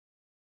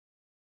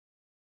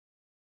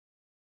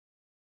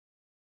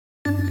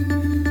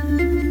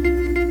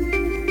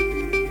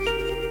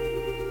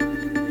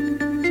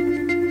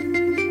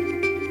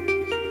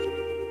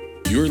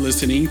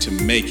listening to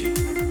Make It,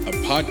 a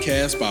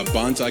podcast by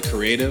Bonsai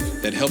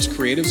Creative that helps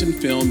creatives in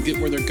film get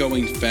where they're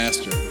going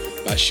faster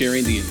by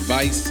sharing the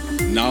advice,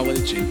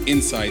 knowledge, and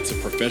insights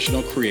of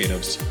professional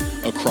creatives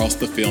across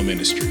the film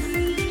industry.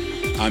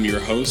 I'm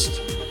your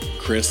host,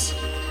 Chris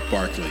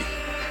Barkley.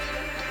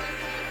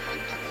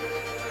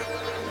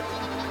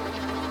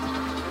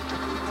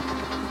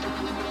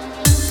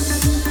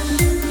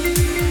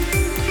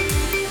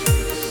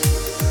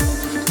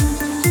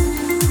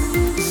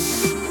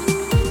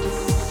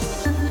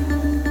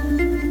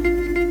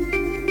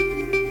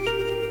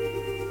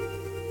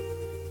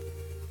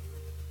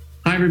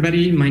 Hi,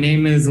 everybody. My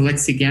name is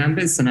Alexi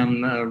Gambis, and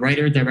I'm a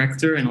writer,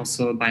 director, and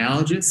also a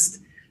biologist.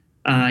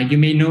 You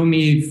may know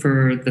me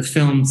for the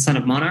film Son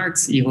of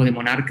Monarchs, Hijo de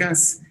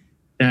Monarcas,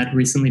 that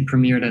recently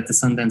premiered at the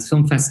Sundance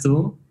Film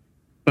Festival.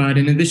 But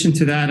in addition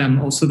to that,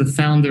 I'm also the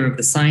founder of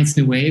the Science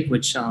New Wave,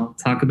 which I'll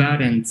talk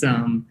about, and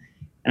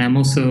I'm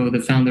also the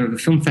founder of a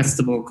film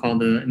festival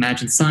called the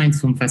Imagine Science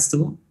Film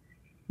Festival.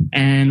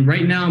 And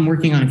right now I'm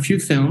working on a few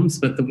films,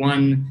 but the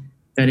one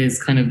that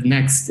is kind of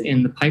next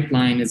in the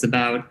pipeline is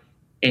about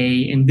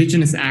a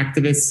indigenous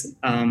activist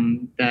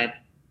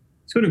that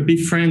sort of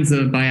befriends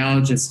a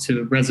biologist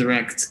to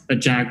resurrect a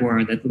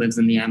jaguar that lives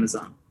in the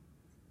Amazon.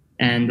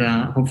 And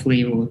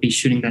hopefully we'll be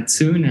shooting that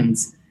soon, and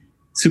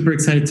super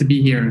excited to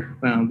be here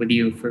with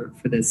you for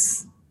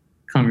this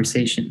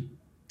conversation.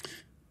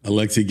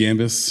 Alexi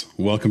Gambis,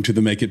 welcome to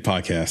the Make It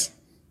podcast.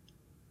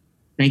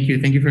 Thank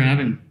you. Thank you for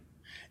having me.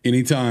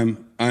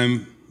 Anytime.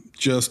 I'm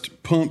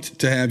just pumped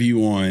to have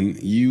you on.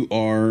 You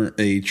are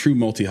a true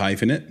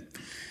multi-hyphenate.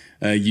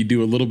 You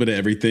do a little bit of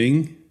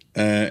everything,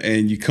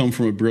 and you come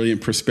from a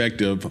brilliant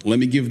perspective. Let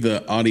me give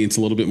the audience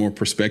a little bit more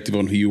perspective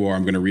on who you are.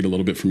 I'm going to read a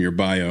little bit from your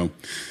bio.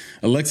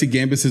 Alexi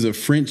Gambis is a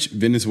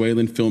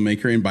French-Venezuelan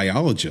filmmaker and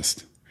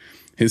biologist.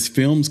 His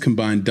films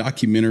combine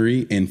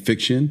documentary and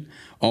fiction,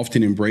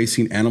 often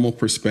embracing animal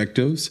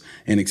perspectives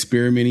and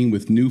experimenting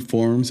with new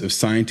forms of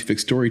scientific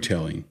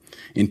storytelling.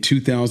 In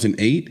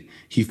 2008,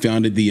 he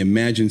founded the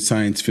Imagine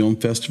Science Film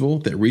Festival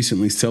that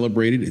recently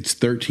celebrated its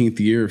 13th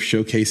year of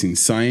showcasing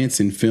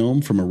science in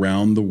film from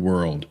around the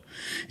world.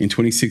 In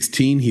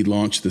 2016, he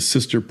launched the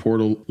sister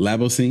portal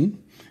Labocine,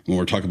 and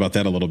we'll talk about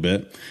that a little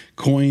bit,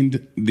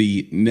 coined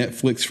the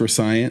Netflix for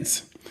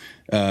Science.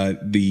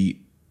 The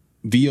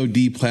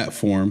VOD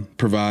platform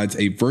provides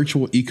a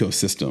virtual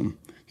ecosystem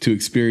to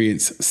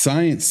experience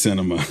science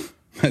cinema.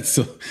 That's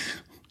so...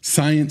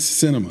 Science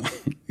cinema,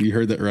 you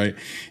heard that right,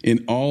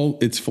 in all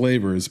its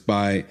flavors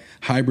by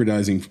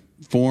hybridizing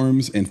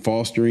forms and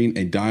fostering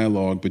a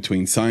dialogue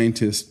between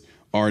scientists,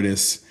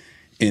 artists,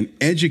 and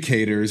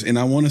educators. And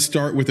I want to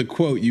start with a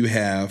quote you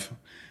have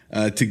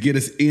to get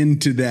us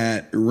into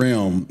that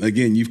realm.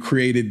 Again, you've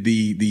created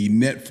the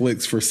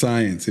Netflix for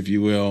science, if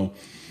you will,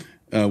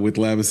 with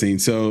Labocine.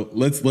 So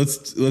let's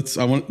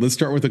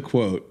start with a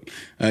quote.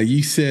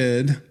 You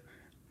said,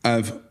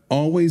 "I've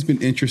always been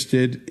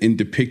interested in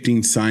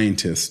depicting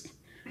scientists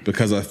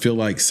because I feel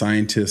like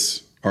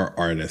scientists are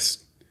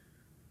artists."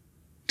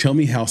 Tell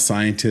me how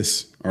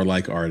scientists are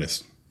like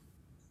artists.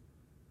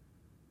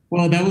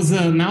 Well, that was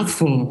a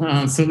mouthful.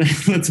 So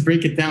let's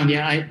break it down.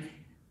 Yeah,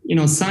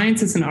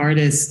 scientists and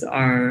artists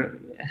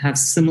have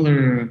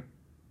similar,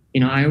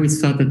 I always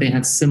felt that they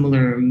have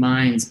similar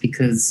minds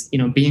because,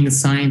 being a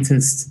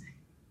scientist,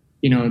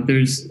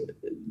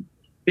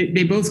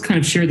 they both kind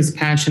of share this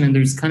passion, and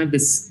there's kind of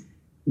this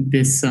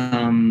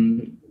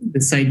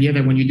idea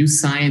that when you do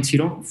science, you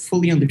don't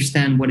fully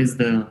understand what is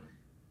the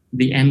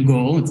end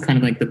goal. It's kind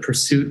of like the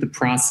pursuit, the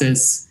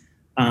process.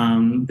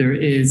 There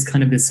is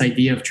kind of this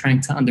idea of trying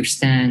to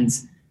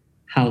understand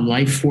how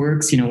life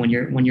works. When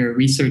you're a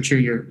researcher,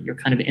 you're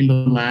kind of in the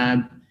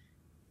lab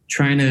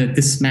trying to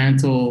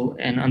dismantle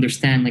and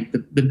understand like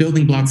the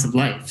building blocks of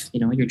life.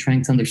 You're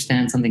trying to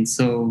understand something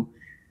so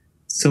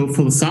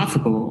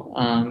philosophical.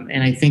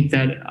 And I think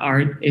that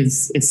art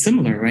is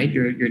similar, right?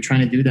 You're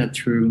trying to do that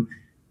through,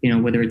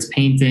 whether it's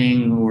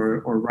painting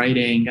or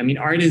writing. I mean,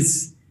 art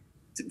is,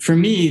 for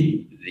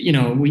me,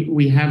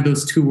 we have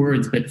those two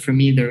words, but for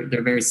me,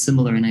 they're very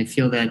similar. And I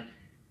feel that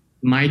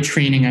my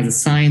training as a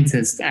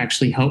scientist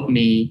actually helped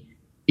me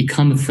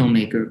become a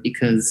filmmaker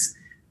because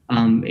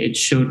it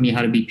showed me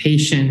how to be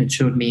patient. It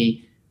showed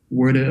me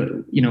where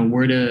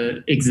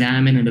to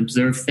examine and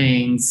observe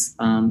things.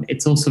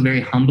 It's also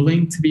very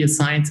humbling to be a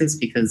scientist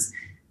because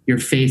you're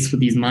faced with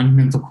these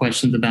monumental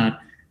questions about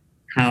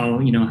how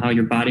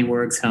your body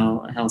works,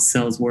 how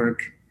cells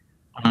work,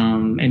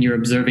 and you're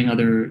observing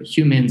other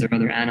humans or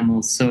other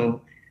animals.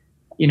 So,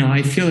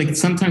 I feel like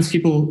sometimes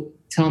people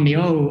tell me,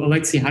 "Oh,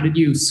 Alexi, how did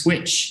you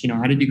switch?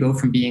 How did you go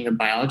from being a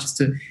biologist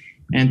to?"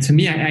 And to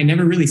me, I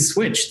never really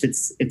switched.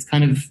 It's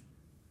kind of,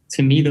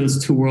 to me, those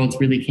two worlds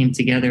really came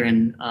together,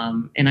 and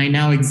I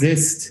now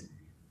exist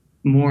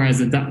more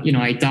as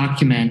I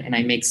document and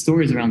I make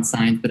stories around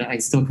science, but I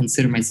still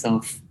consider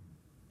myself,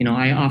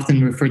 I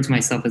often refer to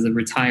myself as I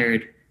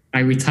retired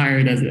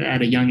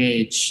at a young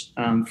age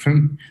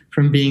from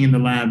being in the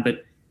lab,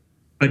 but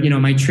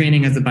my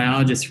training as a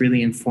biologist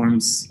really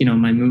informs,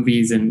 my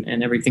movies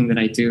and everything that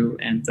I do.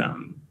 And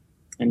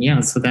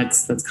yeah, so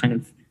that's kind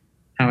of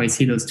how I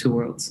see those two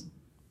worlds.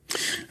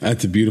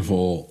 That's a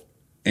beautiful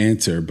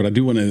answer, but I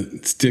do want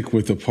to stick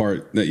with the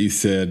part that you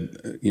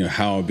said,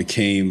 how it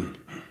became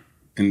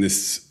in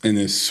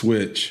this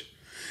switch,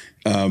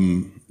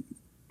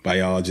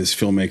 biologist,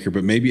 filmmaker,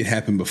 but maybe it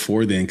happened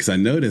before then, because I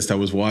noticed I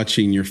was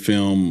watching your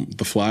film,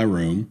 The Fly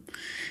Room,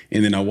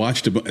 and then I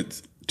watched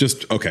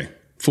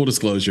full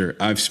disclosure,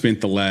 I've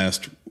spent the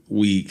last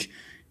week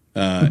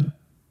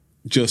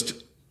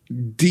just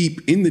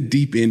deep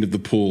end of the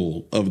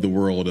pool of the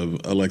world of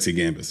Alexi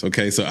Gambis.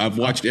 Okay. So I've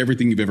watched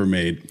everything you've ever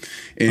made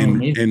and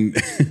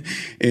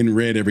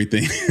read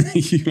everything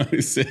you might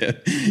have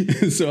said.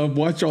 So I've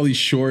watched all these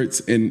shorts,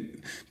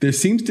 and there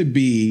seems to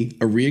be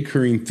a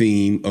reoccurring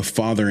theme of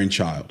father and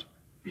child.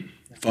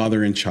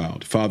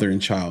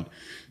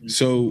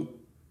 So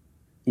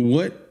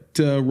what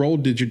role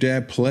did your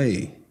dad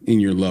play in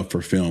your love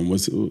for film?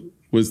 Is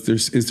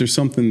there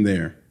something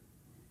there?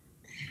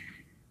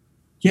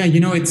 Yeah,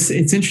 it's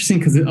interesting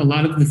because a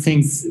lot of the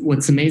things,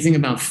 what's amazing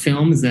about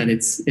film is that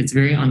it's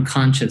very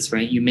unconscious,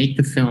 right? You make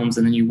the films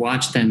and then you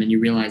watch them and you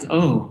realize,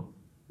 oh,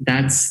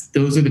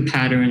 those are the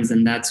patterns,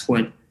 and that's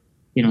what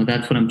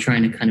I'm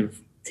trying to kind of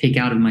take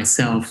out of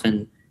myself,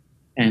 and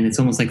it's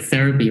almost like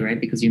therapy,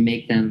 right? Because you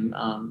make them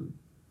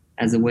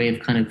as a way of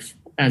kind of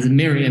as a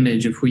mirror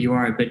image of who you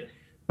are. But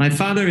my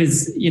father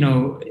is an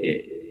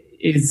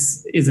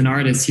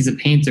artist. He's a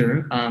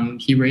painter.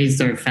 He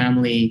raised our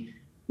family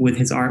with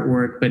his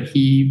artwork, but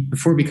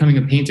before becoming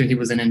a painter, he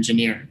was an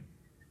engineer.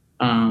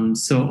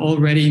 So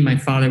already my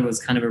father was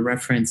kind of a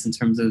reference in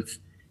terms of,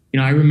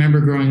 I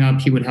remember growing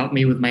up, he would help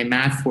me with my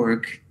math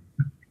work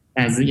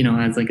as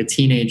like a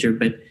teenager,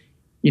 but,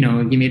 he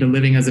made a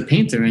living as a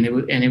painter, and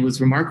it was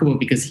remarkable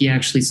because he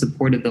actually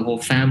supported the whole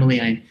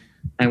family.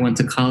 I went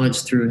to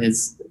college through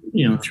his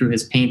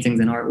paintings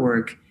and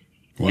artwork.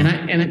 Wow.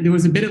 And there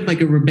was a bit of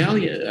like a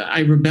rebellion. I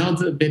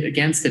rebelled a bit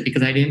against it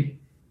because I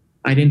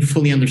didn't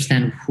fully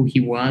understand who he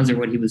was or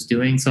what he was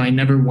doing. So I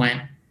never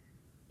went,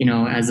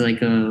 as a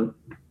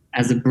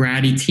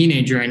bratty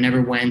teenager, I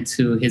never went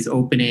to his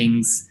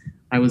openings.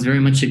 I was very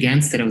much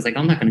against it. I was like,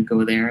 I'm not going to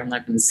go there. I'm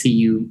not going to see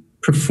you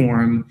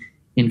perform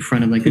in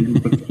front of like a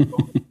group of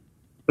people.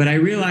 But I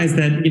realized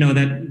that,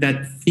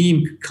 that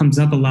theme comes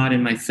up a lot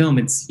in my film.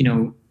 It's,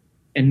 and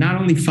not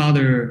only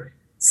father,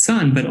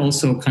 son, but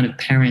also kind of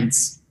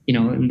parents.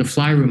 In The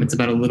Fly Room, it's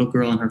about a little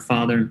girl and her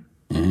father.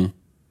 Mm-hmm.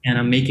 And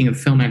I'm making a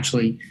film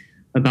actually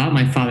about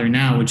my father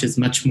now, which is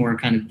much more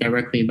kind of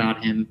directly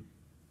about him.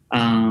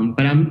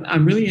 But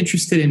I'm really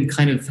interested in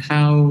kind of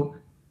how,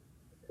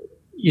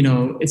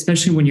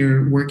 especially when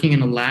you're working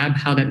in a lab,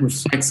 how that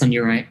reflects on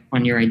your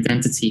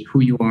identity, who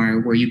you are,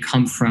 where you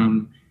come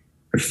from,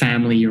 your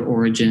family, your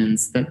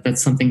origins.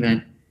 That's something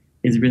that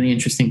is really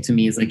interesting to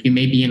me. Is like you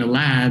may be in a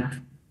lab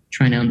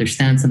trying to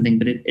understand something,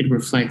 but it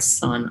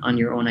reflects on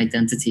your own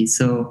identity.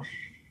 So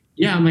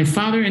yeah, my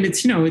father, and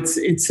it's a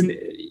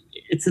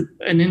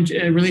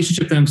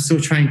relationship that I'm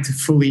still trying to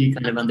fully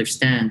kind of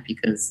understand,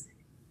 because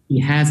he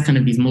has kind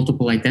of these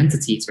multiple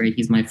identities, right?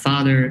 He's my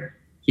father.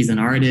 He's an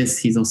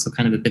artist. He's also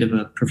kind of a bit of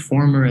a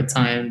performer at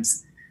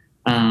times.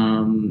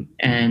 And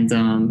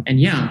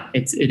yeah,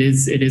 it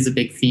is a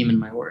big theme in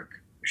my work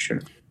for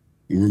sure.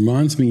 It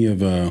reminds me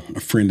of a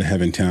friend I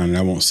have in town, and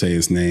I won't say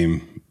his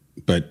name,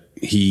 but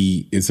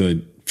he is a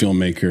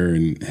filmmaker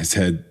and has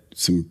had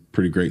some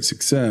pretty great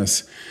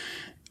success,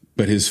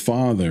 but his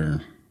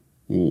father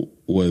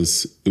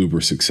was uber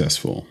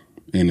successful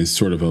and is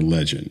sort of a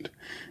legend.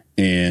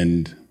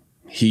 And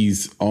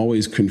he's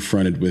always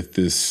confronted with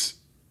this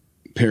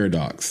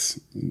paradox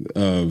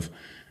of,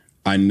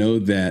 I know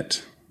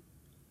that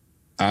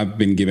I've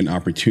been given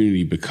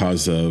opportunity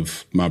because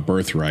of my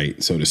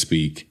birthright, so to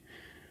speak,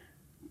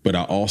 but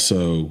I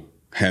also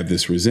have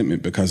this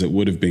resentment because it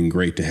would have been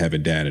great to have a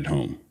dad at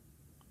home,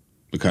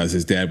 because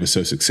his dad was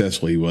so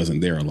successful, he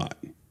wasn't there a lot.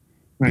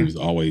 Right. He was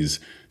always,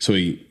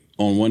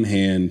 on one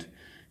hand,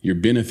 you're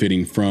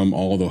benefiting from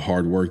all the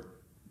hard work,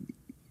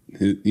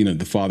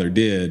 the father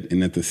did.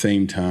 And at the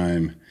same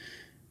time,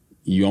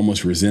 you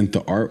almost resent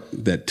the art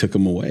that took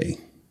him away.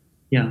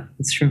 Yeah,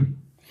 it's true.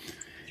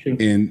 It's true.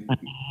 And I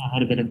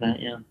had a bit of that.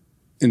 Yeah.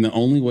 And the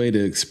only way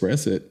to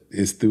express it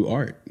is through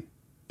art,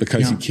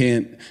 because you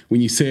can't,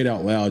 when you say it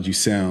out loud,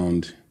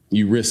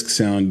 you risk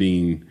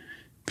sounding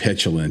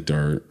petulant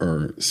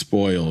or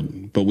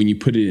spoiled. But when you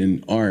put it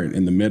in art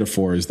and the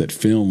metaphors that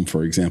film,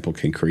 for example,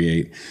 can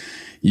create,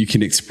 you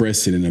can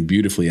express it in a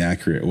beautifully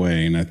accurate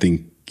way. And I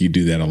think you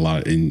do that a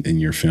lot in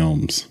your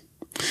films.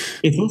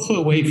 It's also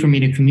a way for me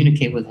to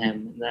communicate with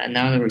him.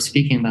 Now that we're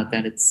speaking about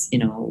that, it's,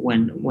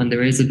 when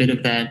there is a bit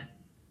of that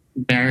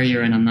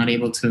barrier and I'm not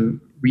able to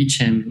reach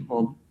him,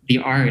 well, the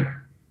art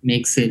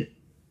makes it,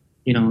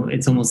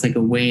 it's almost like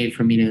a way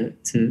for me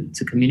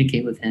to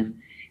communicate with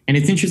him. And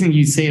it's interesting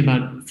you say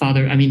about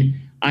father. I mean,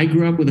 I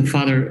grew up with a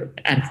father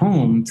at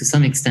home to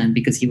some extent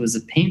because he was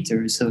a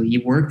painter. So he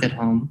worked at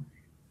home.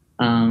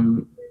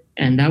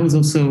 And that was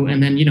also,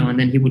 and then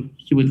he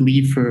would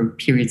leave for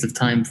periods of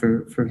time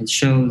for his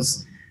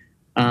shows.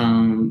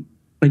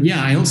 But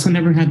yeah, I also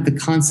never had the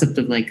concept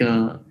of like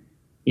a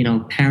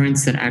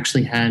parents that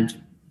actually had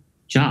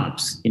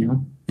jobs,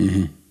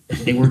 Mm-hmm.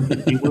 they worked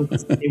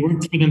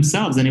for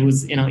themselves. And it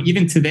was,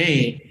 even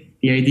today,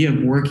 the idea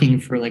of working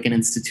for like an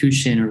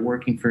institution or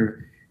working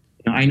for,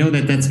 I know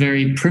that that's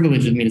very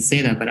privileged of me to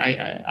say that, but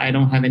I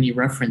don't have any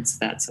reference to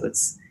that. So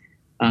it's,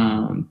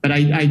 but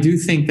I do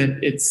think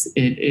that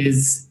it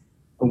is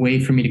a way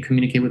for me to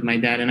communicate with my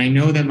dad. And I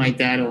know that my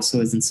dad also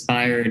is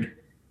inspired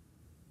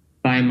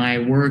by my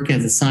work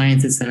as a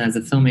scientist and as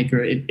a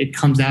filmmaker. It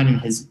comes out in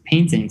his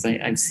paintings.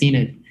 I've seen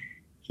it.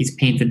 He's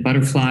painted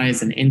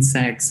butterflies and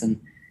insects and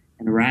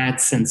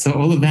rats. And so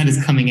all of that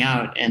is coming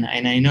out. And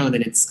I know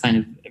that it's kind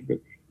of,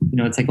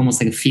 it's like almost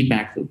like a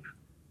feedback loop.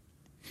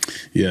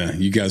 Yeah.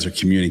 You guys are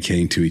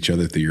communicating to each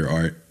other through your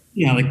art.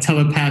 Yeah. Like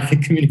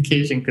telepathic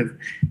communication, because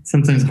it's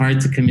sometimes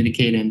hard to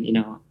communicate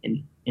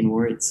in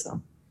words.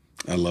 So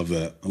I love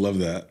that. I love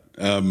that.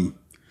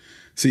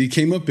 So you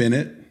came up in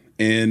it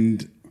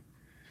and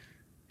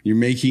you're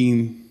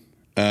making,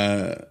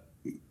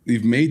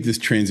 you've made this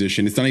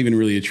transition. It's not even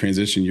really a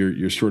transition.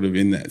 You're sort of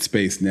in that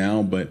space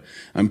now, but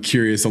I'm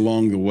curious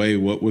along the way,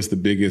 what was the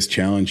biggest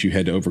challenge you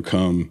had to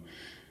overcome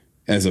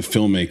as a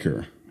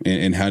filmmaker,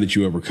 and how did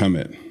you overcome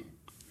it?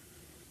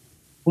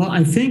 Well,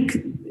 I think,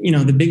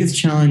 the biggest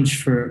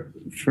challenge for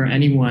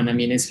anyone, I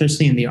mean,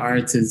 especially in the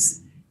arts,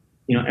 is,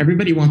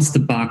 everybody wants to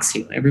box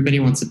you. Everybody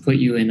wants to put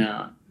you in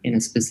a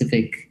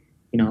specific,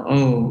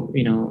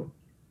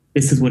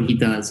 this is what he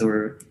does,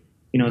 or,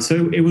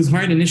 so it was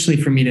hard initially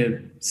for me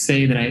to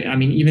say that I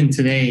mean, even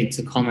today,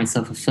 to call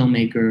myself a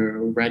filmmaker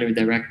or writer,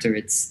 director,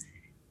 it's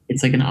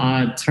like an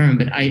odd term,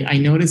 but I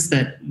noticed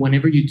that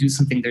whenever you do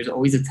something, there's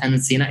always a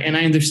tendency, and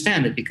I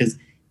understand it, because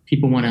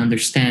people want to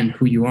understand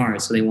who you are.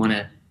 So they want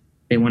to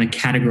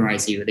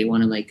categorize you. They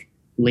want to like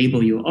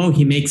label you. Oh,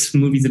 he makes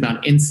movies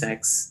about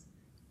insects,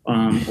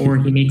 or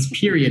he makes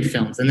period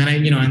films. And then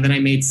I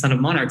made Son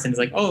of Monarchs, and it's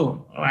like,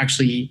 oh,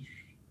 actually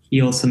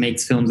he also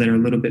makes films that are a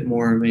little bit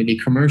more maybe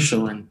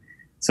commercial. And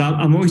so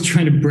I'm always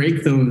trying to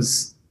break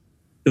those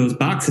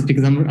boxes,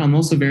 because I'm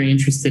also very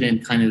interested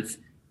in kind of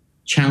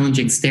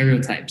challenging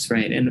stereotypes,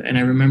 right? And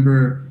I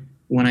remember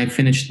when I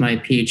finished my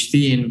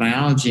PhD in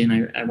biology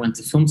and I went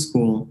to film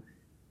school,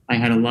 I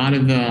had a lot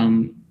of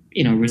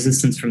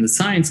resistance from the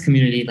science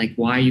community, like,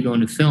 why are you going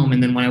to film?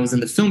 And then when I was in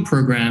the film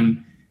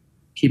program,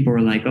 people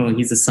were like, oh,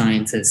 he's a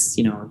scientist,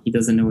 he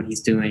doesn't know what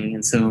he's doing.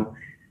 And so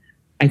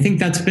I think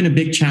that's been a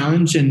big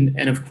challenge. And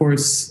of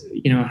course,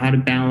 how to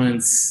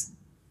balance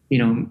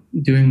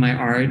doing my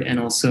art and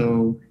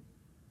also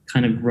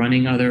kind of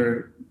running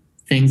other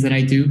things that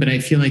I do. But I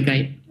feel like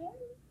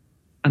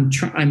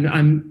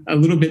I'm a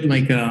little bit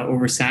like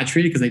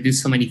oversaturated, because I do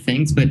so many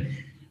things. But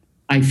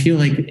I feel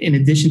like in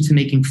addition to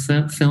making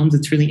films,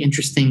 it's really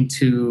interesting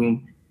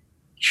to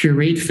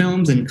curate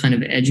films and kind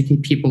of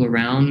educate people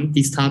around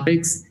these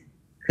topics,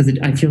 because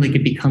I feel like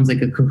it becomes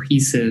like a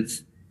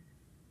cohesive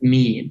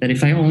me, that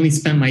if I only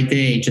spent my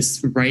day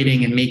just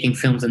writing and making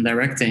films and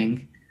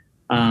directing,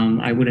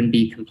 I wouldn't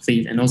be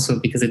complete. And also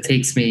because it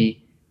takes me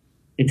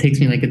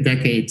like a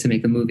decade to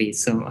make a movie.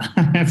 So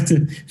I have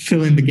to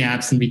fill in the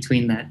gaps in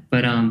between that.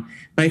 But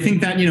I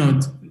think that,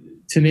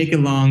 to make it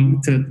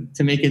long,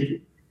 to make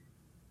it,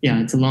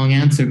 it's a long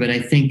answer, but I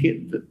think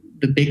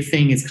the big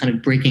thing is kind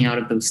of breaking out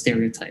of those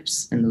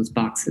stereotypes and those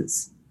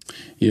boxes.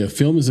 Yeah.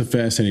 Film is a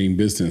fascinating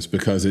business,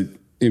 because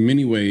in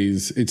many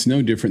ways, it's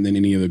no different than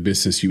any other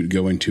business you would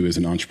go into as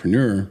an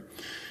entrepreneur,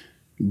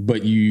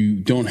 but you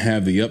don't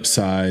have the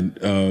upside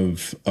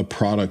of a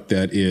product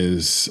that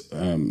is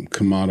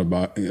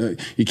commodity.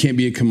 You can't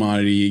be a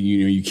commodity.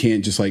 You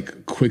can't just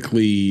like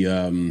quickly,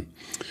 you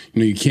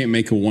can't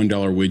make a $1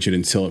 widget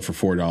and sell it for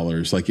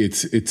 $4. Like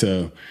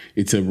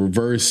it's a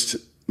reversed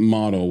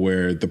model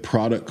where the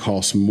product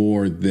costs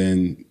more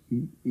than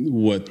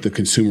what the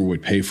consumer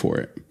would pay for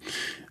it.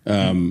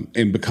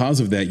 And because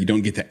of that, you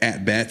don't get the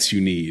at-bats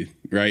you need,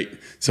 right?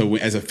 So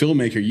as a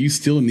filmmaker, you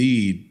still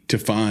need to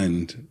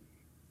find,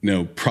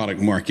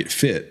 product market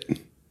fit.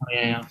 Oh,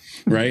 yeah.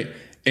 Right.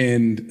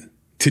 And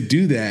to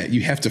do that,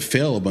 you have to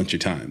fail a bunch of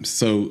times.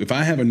 So if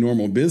I have a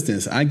normal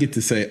business, I get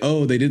to say,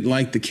 oh, they didn't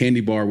like the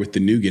candy bar with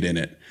the nougat in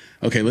it.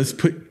 Okay, let's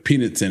put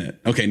peanuts in it.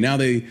 Okay, now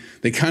they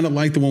kind of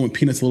like the one with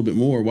peanuts a little bit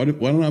more. Why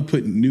don't I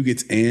put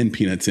nougats and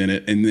peanuts in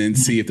it, and then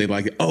see if they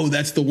like it? Oh,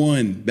 that's the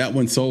one. That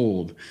one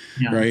sold.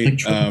 Yeah, right? Like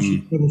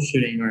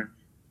troubleshooting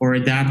or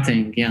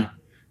adapting. Yeah.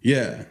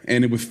 Yeah,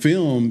 and with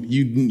film,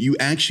 you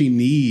actually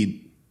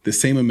need the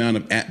same amount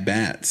of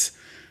at-bats,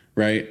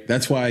 right?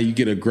 That's why you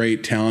get a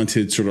great,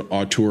 talented sort of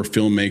auteur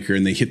filmmaker,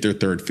 and they hit their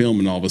third film,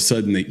 and all of a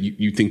sudden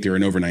you think they're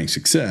an overnight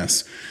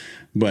success.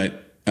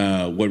 But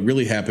what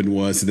really happened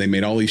was they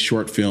made all these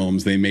short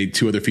films. They made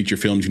 2 other feature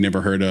films you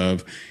never heard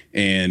of,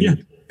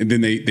 and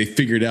then they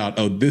figured out,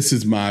 oh, this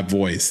is my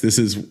voice. This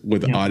is what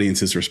the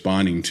audience is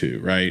responding to,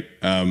 right?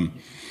 And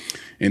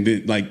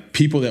then, like,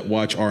 people that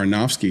watch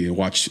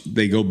Aronofsky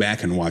they go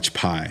back and watch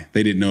Pi.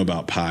 They didn't know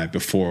about Pi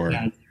before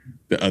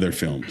the other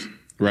films,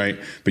 right?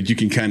 But you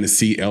can kind of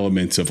see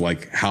elements of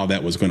like how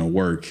that was going to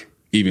work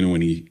even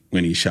when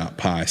he shot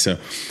Pi. So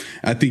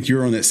I think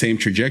you're on that same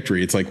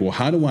trajectory. It's like, well,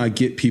 how do I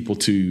get people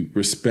to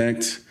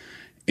respect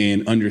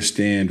and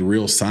understand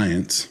real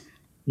science?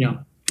 Yeah.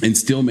 And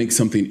still make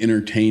something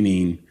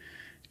entertaining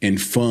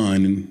and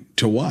fun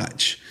to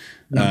watch.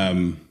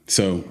 Yeah.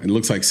 So it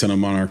looks like Son of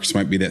Monarchs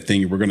might be that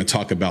thing. We're going to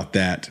talk about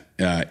that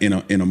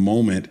in a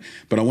moment.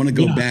 But I want to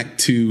go back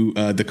to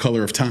The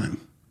Color of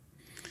Time,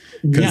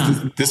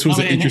 because this was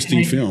an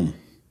interesting film.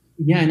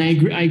 Yeah, and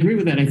I agree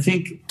with that. I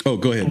think. Oh,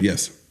 go ahead.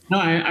 Yes. No,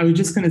 I was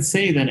just going to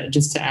say that,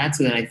 just to add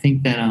to that, I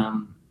think that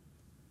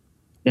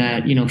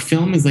that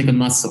film is like a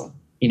muscle.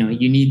 You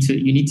need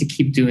to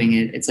keep doing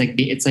it. It's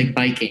like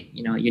biking.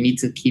 You need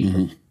to keep.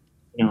 Mm-hmm.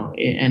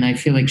 And I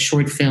feel like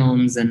short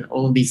films and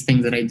all of these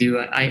things that I do,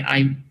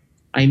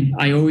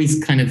 I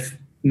always kind of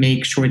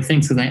make short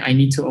things because I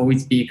need to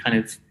always be kind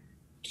of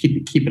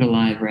keep it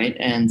alive, right?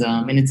 And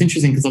it's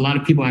interesting because a lot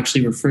of people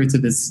actually refer to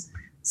this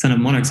Son of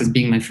Monarchs as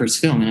being my first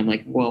film, and I'm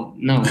like, well,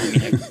 no,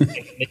 I've been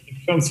making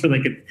films for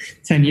like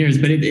 10 years,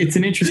 but it's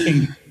an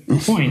interesting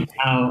point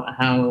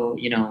how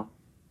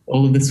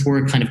all of this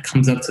work kind of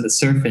comes up to the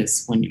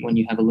surface when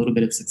you have a little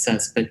bit of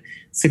success. But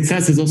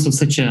success is also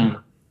such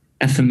a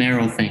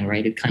ephemeral thing,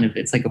 right?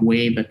 It's like a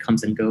wave that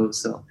comes and goes.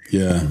 So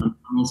yeah,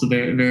 I'm also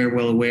very, very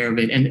well aware of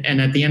it.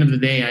 And at the end of the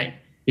day,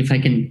 if I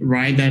can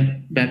ride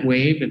that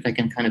wave, if I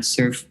can kind of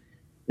surf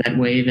that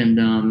wave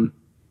and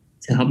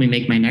to help me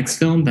make my next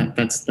film,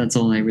 that's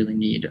all I really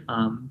need.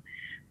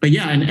 But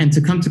yeah, and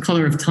to come to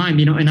Color of Time,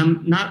 and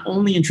I'm not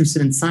only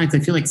interested in science. I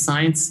feel like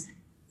science,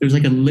 there's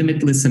like a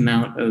limitless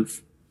amount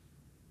of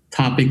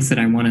topics that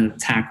I want to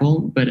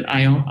tackle, but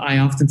I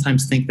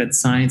oftentimes think that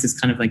science is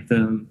kind of like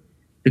the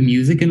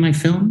music in my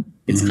film.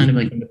 It's mm-hmm. kind of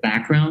like in the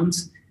background,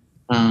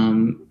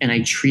 and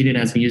I treat it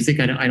as music.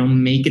 I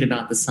don't make it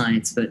about the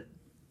science, but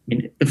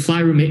the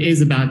Fly Room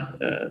is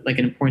about like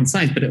an important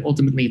science, but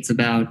ultimately it's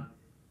about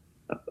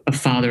a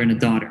father and a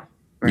daughter,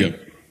 right?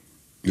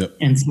 Yep.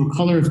 And so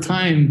Color of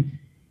Time,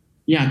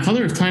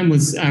 Color of Time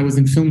I was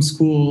in film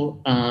school.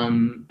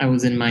 I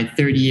was in my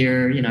third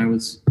year. I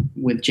was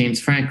with James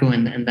Franco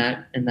and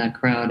that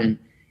crowd, and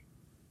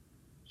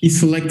he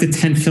selected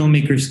 10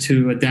 filmmakers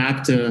to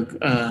adapt a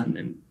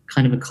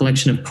kind of a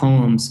collection of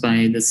poems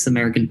by this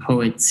American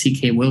poet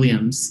C.K.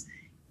 Williams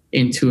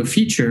into a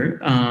feature,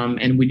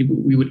 and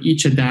we would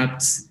each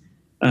adapt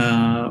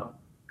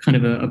kind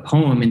of a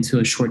poem into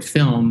a short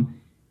film.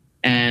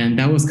 And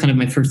that was kind of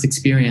my first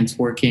experience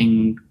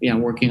working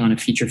on a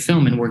feature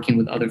film and working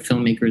with other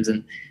filmmakers.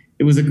 And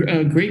it was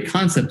a great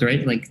concept,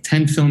 right? Like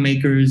 10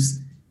 filmmakers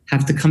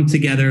have to come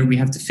together. We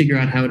have to figure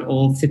out how it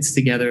all fits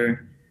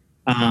together.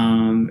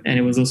 And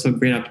it was also a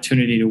great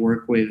opportunity to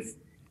work with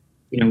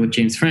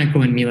James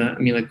Franco and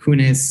Mila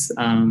Kunis,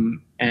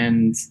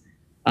 and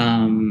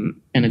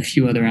a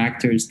few other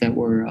actors that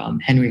were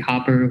Henry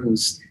Hopper,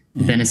 who's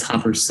Dennis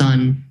Hopper's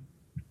son.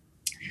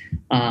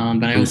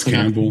 But I also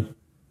Campbell.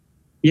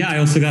 I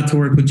also got to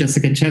work with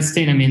Jessica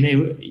Chastain. I mean,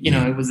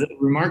 it was a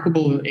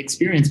remarkable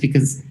experience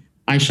because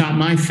I shot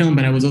my film,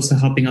 but I was also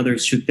helping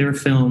others shoot their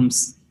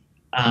films.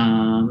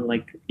 So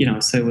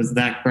it was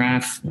Zach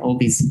Braff, all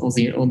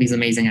these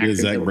amazing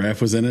actors. Yeah, Zach Braff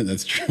was in it.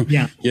 That's true.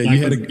 Yeah.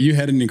 You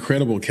had an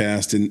incredible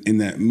cast in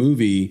that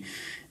movie.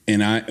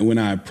 And when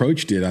I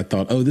approached it, I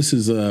thought, oh, this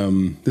is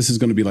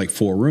going to be like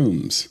 4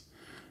 rooms,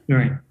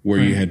 right?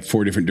 Where you had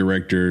 4 different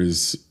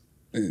directors,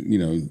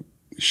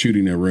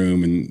 shooting a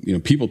room,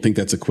 and people think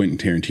that's a Quentin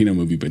Tarantino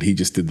movie, but he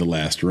just did The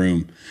Last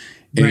Room,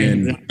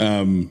 and exactly.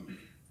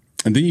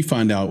 And then you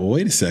find out, well,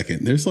 wait a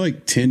second, there's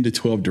like 10 to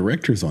 12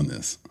 directors on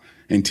this,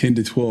 and 10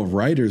 to 12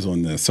 writers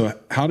on this. So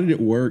how did it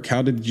work?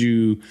 How did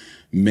you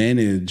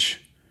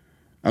manage?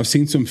 I've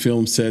seen some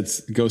film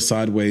sets go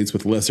sideways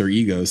with lesser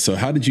egos. So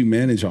how did you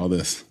manage all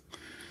this?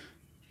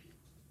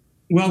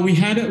 Well, we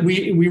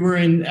were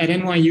at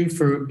NYU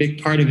for a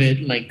big part of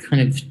it, like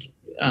kind of.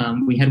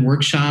 We had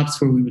workshops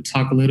where we would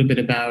talk a little bit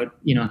about,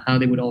 how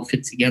they would all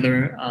fit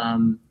together.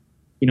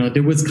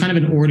 There was kind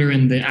of an order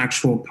in the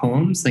actual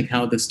poems, like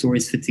how the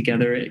stories fit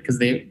together, because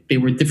they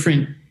were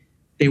different.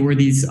 They were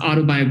these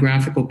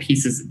autobiographical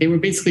pieces. They were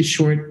basically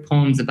short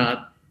poems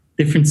about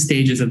different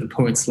stages of the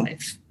poet's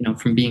life,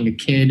 from being a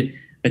kid,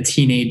 a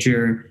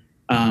teenager,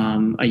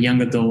 a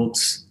young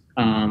adult,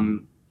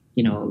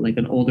 like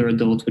an older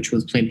adult, which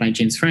was played by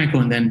James Franco,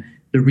 and then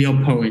the real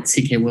poet,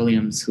 C.K.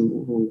 Williams,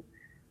 who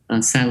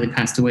sadly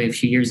passed away a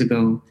few years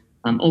ago,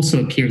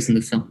 also appears in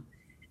the film.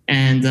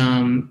 And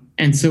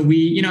so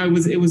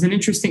it was an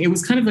interesting, it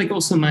was kind of like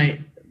also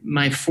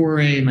my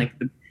foray, and like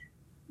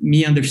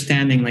me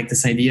understanding like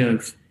this idea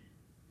of,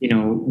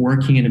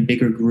 working in a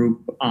bigger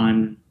group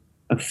on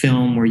a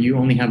film where you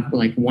only have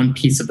like one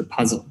piece of the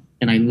puzzle.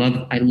 And I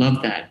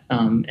love that.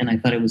 And I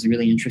thought it was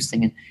really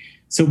interesting. And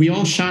so we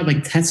all shot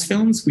like test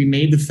films. We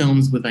made the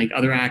films with like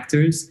other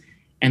actors.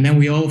 And then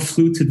we all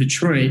flew to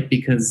Detroit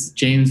because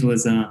James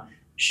was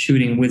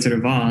shooting Wizard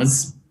of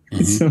Oz.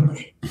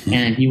 Mm-hmm.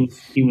 And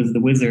he was the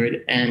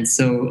wizard. And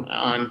so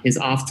on his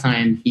off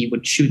time, he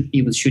was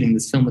shooting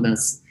this film with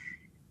us.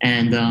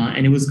 And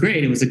it was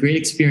great. It was a great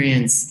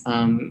experience.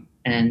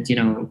 And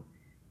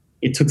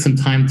it took some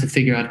time to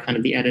figure out kind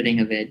of the editing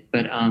of it.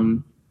 But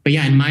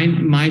yeah, and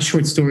my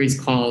short story is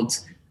called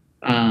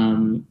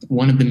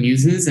One of the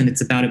Muses, and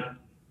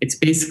it's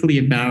basically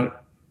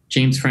about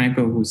James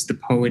Franco, who's the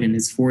poet in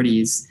his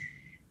 40s,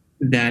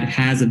 that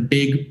has a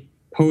big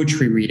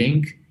poetry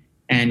reading,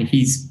 and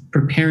he's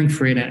preparing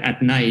for it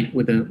at night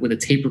with a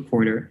tape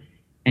recorder,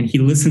 and he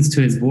listens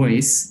to his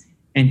voice,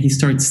 and he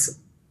starts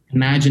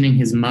imagining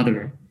his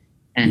mother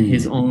and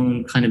his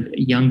own kind of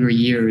younger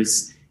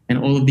years, and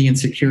all of the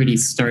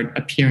insecurities start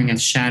appearing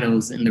as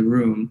shadows in the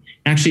room.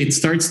 Actually, it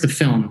starts the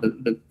film.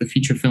 The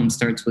feature film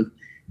starts with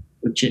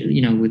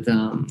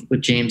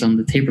James on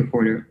the tape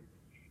recorder,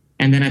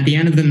 and then at the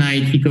end of the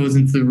night, he goes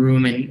into the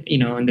room, and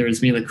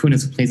there's Mila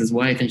Kunis, who plays his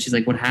wife, and she's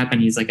like, "What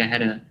happened?" He's like, "I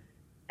had a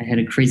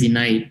crazy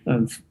night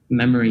of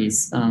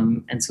memories,"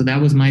 and so that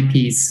was my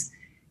piece.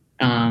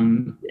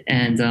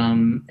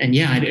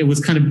 It was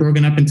kind of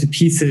broken up into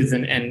pieces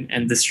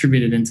and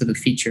distributed into the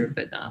feature.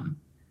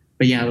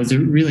 But yeah, it was a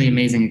really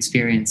amazing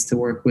experience to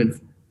work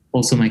with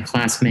also my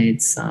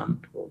classmates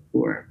who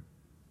were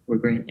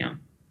great. Yeah.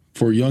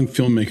 For young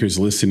filmmakers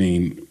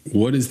listening,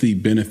 what is the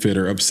benefit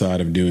or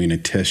upside of doing a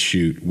test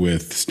shoot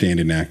with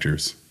stand-in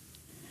actors?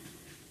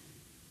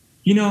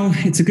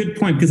 It's a good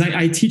point, because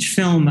I teach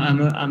film. I'm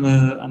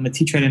a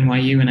teacher at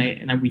NYU,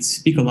 and we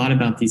speak a lot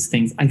about these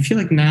things. I feel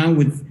like now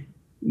with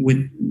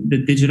the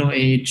digital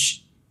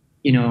age,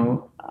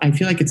 I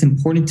feel like it's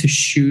important to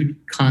shoot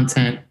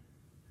content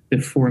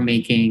before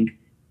making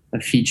a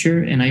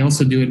feature. And I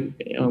also do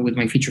it with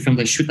my feature films.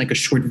 I shoot like a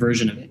short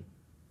version of it,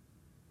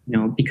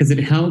 because it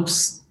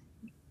helps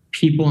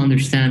people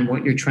understand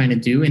what you're trying to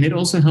do. And it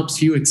also helps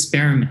you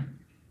experiment.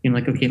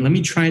 Like, okay, let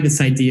me try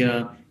this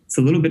idea. It's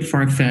a little bit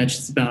far-fetched.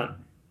 It's about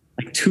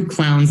like two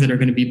clowns that are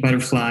going to be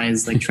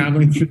butterflies, like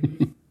traveling through.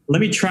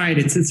 Let me try it.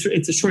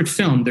 It's a short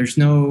film. There's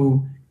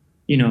no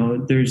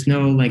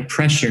like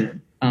pressure.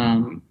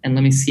 And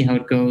let me see how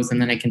it goes. And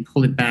then I can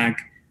pull it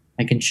back.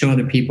 I can show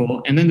other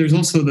people. And then there's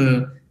also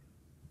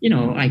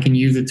I can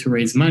use it to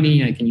raise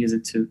money. I can use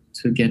it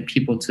to get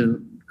people to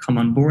come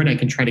on board. I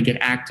can try to get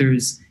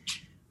actors.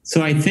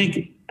 So I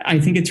think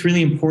it's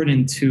really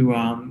important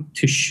to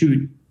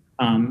shoot,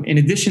 in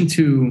addition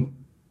to,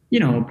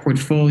 a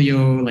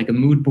portfolio, like a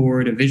mood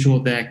board, a visual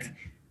deck.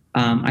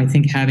 I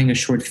think having a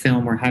short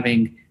film or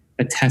having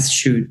a test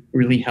shoot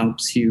really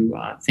helps you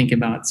think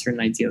about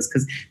certain ideas,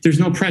 because there's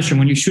no pressure.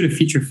 When you shoot a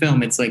feature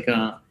film, it's like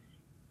a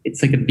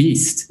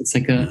beast. It's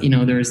like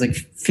there's like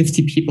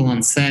 50 people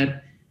on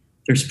set.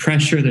 There's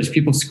pressure. There's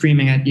people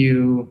screaming at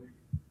you,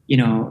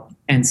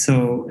 and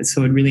so it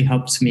really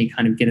helps me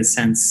kind of get a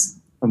sense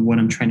of what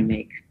I'm trying to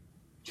make.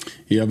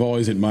 Yeah, I've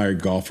always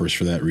admired golfers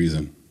for that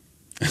reason.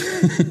 You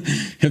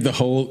have the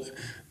whole,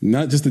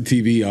 not just the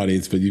TV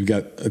audience, but you've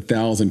got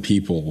 1,000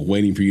 people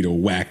waiting for you to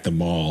whack the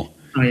ball.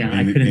 Oh yeah,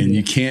 and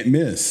you can't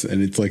miss.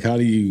 And it's like, how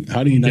do you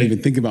not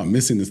even think about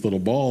missing this little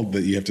ball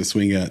that you have to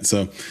swing at?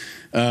 So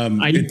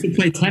I used to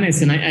play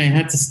tennis, and I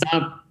had to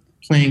stop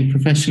playing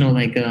professional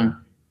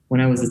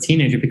when I was a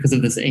teenager because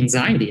of this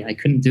anxiety. I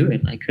couldn't do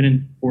it. I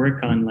couldn't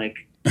work on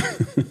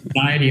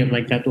anxiety of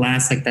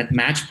that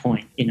match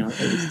point.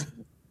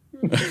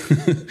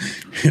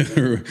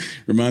 It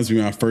reminds me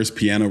of my first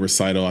piano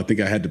recital. I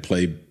think I had to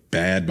play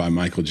Bad by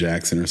Michael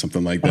Jackson or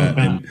something like that.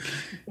 Oh, wow.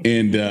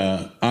 And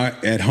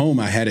at home,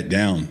 I had it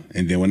down.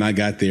 And then when I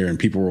got there and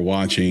people were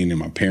watching and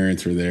my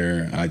parents were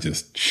there, I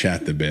just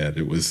shat the bed.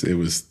 It was, and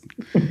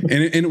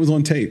it was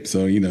on tape.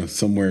 So,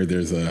 somewhere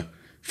there's a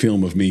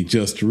film of me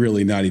just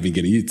really not even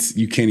getting it.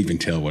 You can't even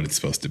tell what it's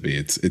supposed to be.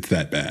 It's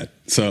that bad.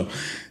 So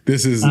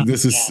this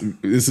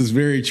is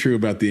very true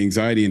about the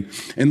anxiety.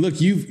 And look,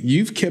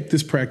 you've kept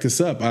this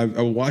practice up. I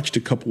watched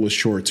a couple of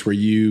shorts where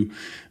you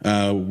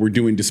were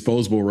doing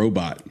disposable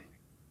robot.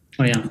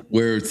 Oh yeah.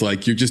 Where it's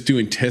like you're just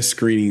doing test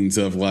screenings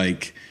of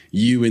like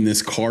you in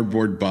this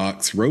cardboard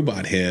box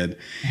robot head.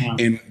 Yeah.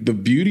 And the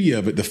beauty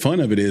of it, the fun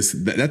of it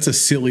is that's a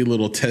silly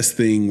little test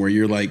thing where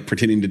you're like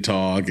pretending to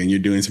talk and you're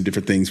doing some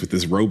different things with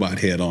this robot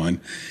head on.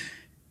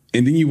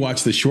 And then you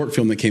watch the short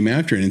film that came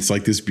after it, and it's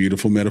like this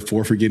beautiful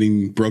metaphor for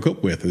getting broke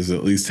up with, is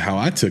at least how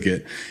I took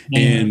it.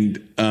 Yeah.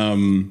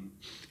 And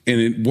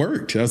it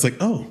worked. I was like,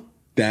 oh,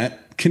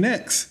 that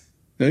connects.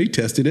 No, he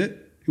tested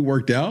it. It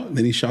worked out. And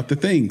then he shot the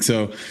thing.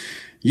 So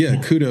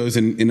yeah, kudos.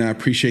 And I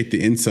appreciate the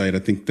insight. I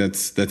think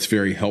that's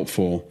very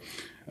helpful.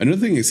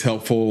 Another thing that's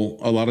helpful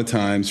a lot of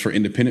times for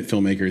independent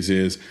filmmakers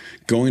is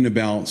going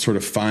about sort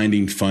of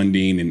finding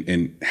funding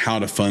and how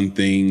to fund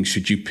things.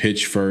 Should you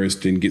pitch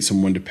first and get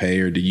someone to pay,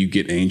 or do you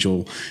get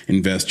angel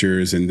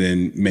investors and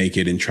then make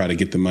it and try to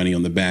get the money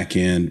on the back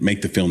end,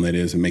 make the film that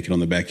is, and make it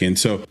on the back end?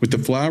 So with The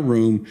Fly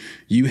Room,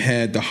 you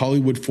had the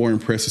Hollywood Foreign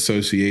Press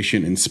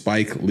Association and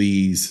Spike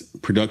Lee's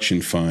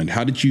production fund.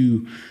 How did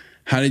you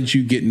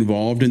get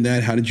involved in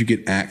that? How did you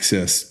get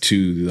access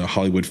to the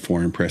Hollywood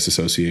Foreign Press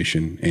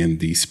Association and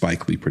the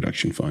Spike Lee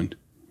Production Fund?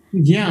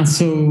 Yeah,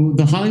 so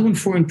the Hollywood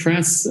Foreign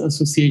Press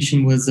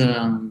Association was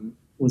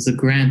a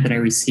grant that I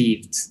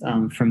received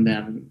from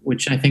them,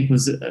 which I think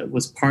was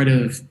part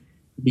of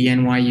the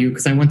NYU,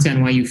 because I went to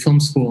NYU Film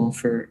School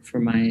for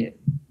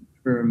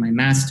for my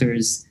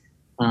master's,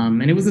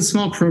 and it was a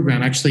small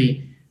program.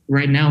 Actually,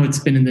 right now it's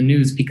been in the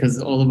news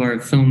because all of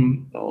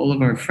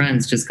our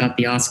friends just got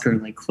the Oscar,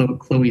 like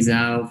Chloe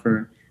Zhao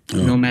for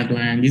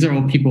Nomadland. These are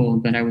all people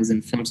that I was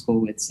in film school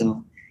with.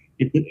 So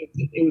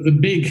it was a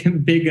big,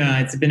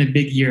 it's been a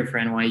big year for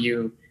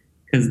NYU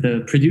because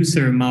the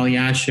producer, Molly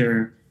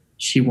Asher,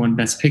 she won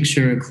Best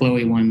Picture.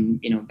 Chloe won,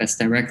 Best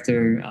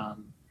Director.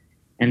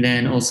 And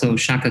then also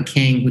Shaka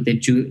King, who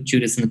did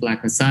Judas and the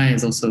Black Messiah,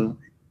 is also,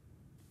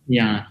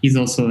 he's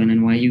also an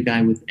NYU guy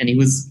and he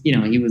was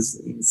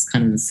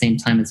kind of the same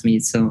time as me.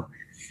 So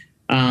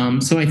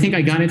I think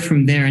I got it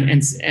from there,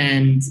 because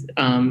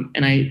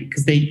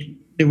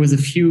there was a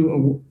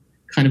few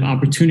kind of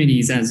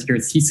opportunities as your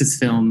thesis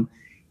film,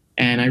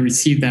 and I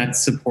received that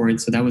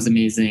support, so that was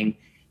amazing.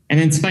 And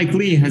then Spike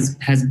Lee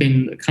has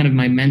been kind of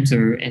my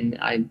mentor, and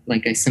I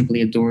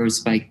simply adore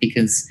Spike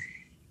because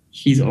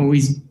he's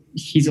always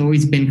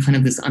been kind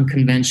of this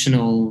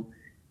unconventional,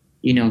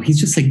 he's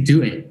just like,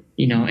 do it.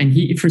 And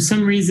he, for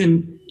some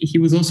reason, he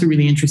was also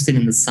really interested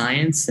in the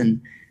science.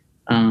 And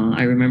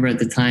I remember at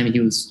the time he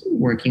was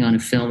working on a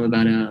film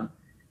about a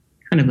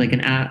kind of like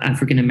an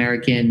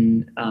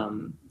African-American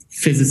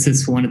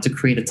physicist who wanted to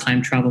create a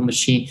time travel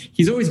machine.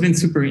 He's always been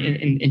super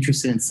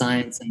interested in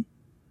science.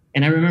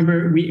 And I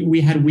remember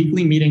we had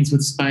weekly meetings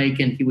with Spike,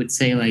 and he would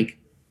say like,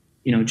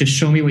 just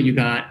show me what you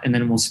got and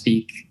then we'll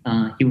speak.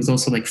 He was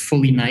also like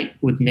fully night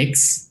with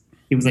Knicks.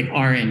 He was like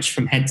orange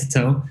from head to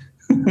toe.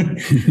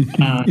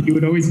 He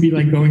would always be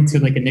like going to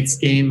like a Knicks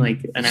game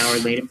like an hour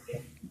later.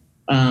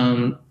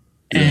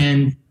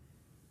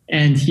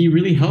 And he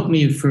really helped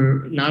me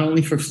for not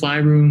only for Fly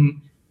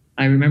Room.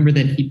 I remember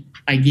that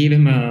I gave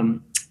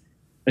him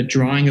a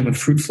drawing of a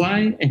fruit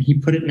fly, and he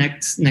put it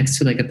next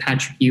to like a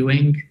Patrick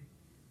Ewing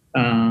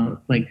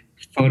like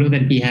photo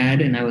that he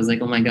had, and I was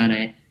like, oh my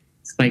God,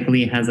 Spike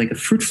Lee has like a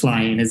fruit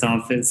fly in his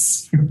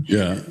office.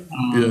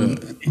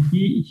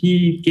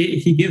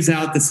 He gives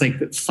out this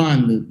like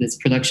fund, this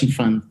production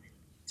fund,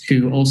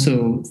 to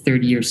also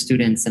third-year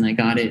students, and I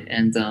got it.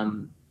 And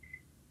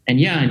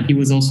he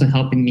was also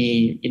helping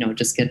me,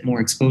 just get more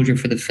exposure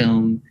for the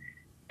film,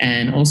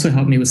 and also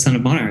helped me with Son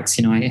of Monarchs.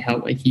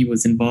 He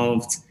was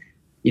involved.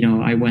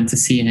 I went to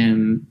see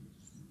him,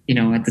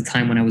 at the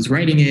time when I was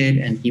writing it,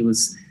 and he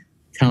was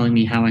telling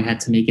me how I had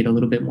to make it a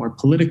little bit more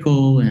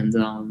political. And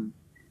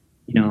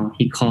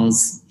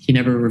he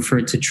never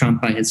referred to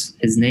Trump by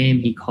his name.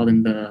 He called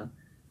him the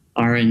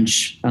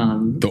orange.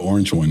 The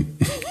orange one.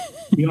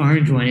 The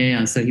orange one,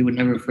 yeah. So he would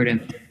never refer to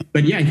him.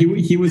 But yeah,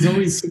 he was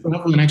always super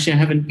helpful. And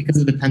actually, because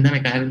of the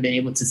pandemic, I haven't been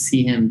able to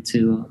see him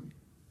to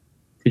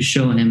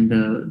show him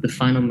the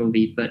final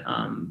movie.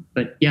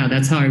 But yeah,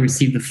 that's how I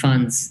received the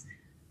funds,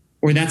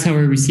 or that's how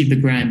I received the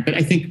grant. But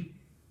I think,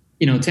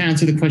 to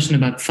answer the question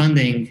about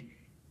funding,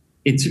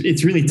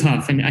 it's really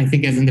tough. And I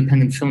think as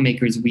independent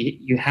filmmakers,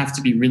 you have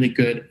to be really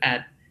good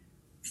at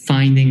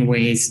finding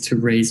ways to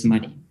raise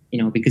money,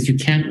 because you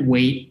can't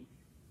wait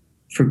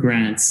for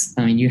grants.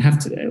 I mean, you have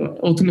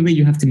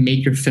to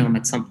make your film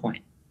at some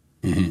point.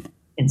 Mm-hmm.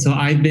 And so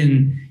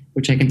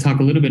which I can talk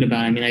a little bit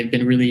about. I mean, I've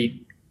been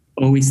really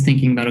always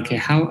thinking about, okay,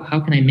 how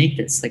can I make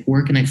this? Like,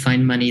 where can I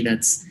find money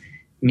that's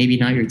maybe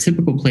not your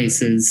typical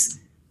places?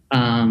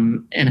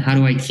 And how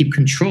do I keep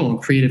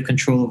creative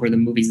control over the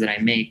movies that I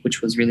make,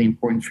 which was really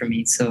important for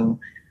me. So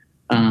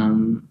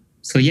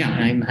yeah,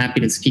 I'm happy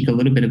to speak a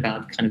little bit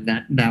about kind of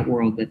that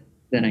world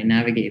that I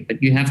navigate.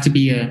 But you have to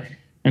be an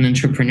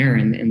entrepreneur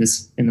in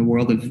the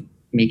world of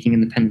making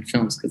independent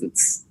films,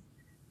 because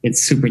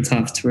it's super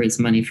tough to raise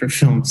money for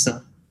films.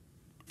 So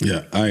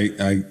yeah,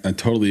 I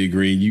totally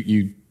agree.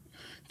 You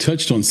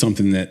touched on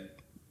something that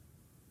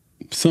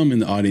some in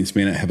the audience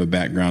may not have a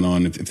background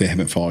on if they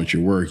haven't followed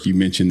your work. You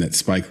mentioned that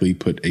Spike Lee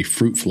put a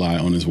fruit fly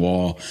on his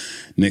wall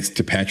next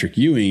to Patrick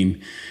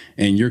Ewing,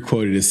 and you're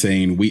quoted as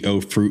saying, "We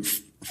owe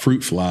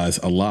fruit flies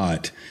a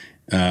lot."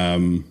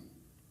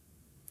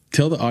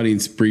 Tell the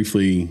audience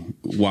briefly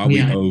why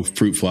we owe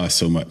fruit flies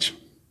so much.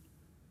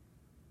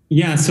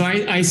 Yeah, so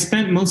I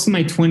spent most of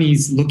my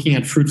 20s looking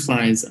at fruit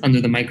flies under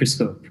the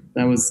microscope.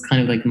 That was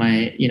kind of like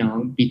my,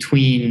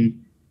 between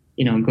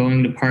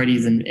going to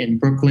parties in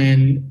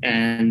Brooklyn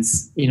and,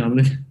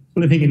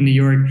 living in New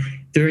York.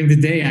 During the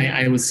day,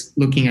 I was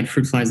looking at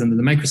fruit flies under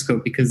the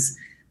microscope, because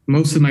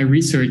most of my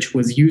research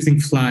was using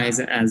flies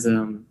as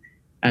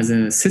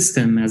a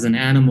system, as an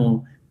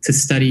animal, to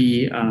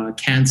study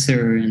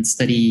cancer and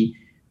study,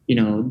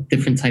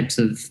 different types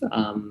of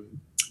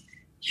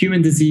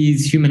human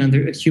disease,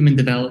 human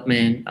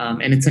development.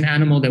 And it's an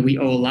animal that we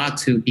owe a lot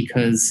to,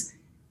 because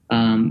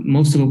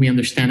most of what we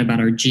understand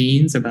about our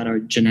genes, about our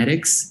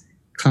genetics,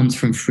 comes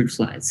from fruit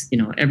flies.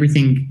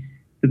 Everything,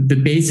 the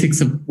basics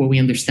of what we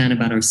understand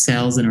about our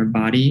cells and our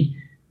body,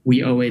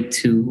 we owe it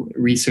to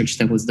research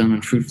that was done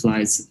on fruit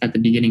flies at the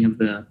beginning of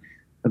the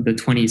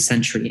 20th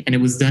century. And it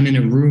was done in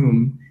a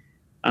room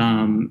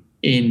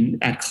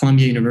at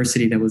Columbia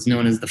University that was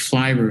known as the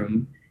Fly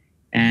Room.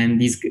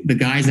 And the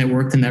guys that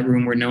worked in that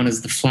room were known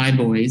as the Fly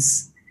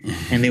Boys.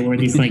 And they were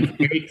these like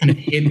very kind of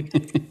hip.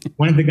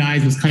 One of the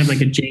guys was kind of like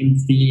a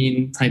James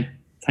Dean type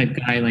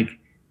guy, like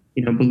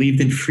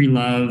believed in free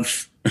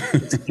love,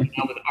 hung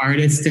out with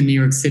artists in New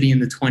York City in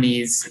the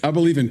 20s. I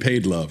believe in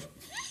paid love.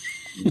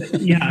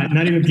 Yeah,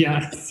 not even,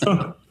 yeah.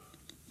 So,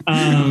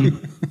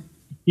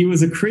 he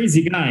was a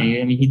crazy guy.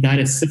 I mean, he died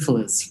of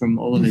syphilis from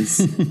all of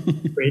his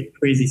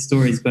crazy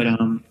stories. But I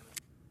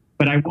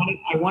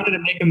wanted to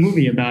make a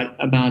movie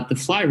about the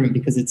Fly Room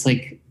because it's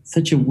like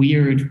such a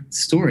weird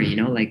story,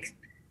 like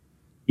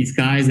these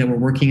guys that were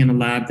working in a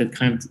lab that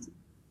kind of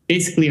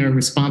basically are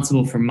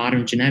responsible for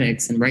modern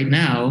genetics. And right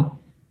now,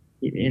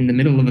 in the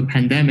middle of a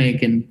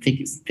pandemic and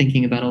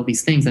thinking about all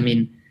these things, I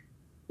mean,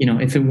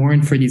 if it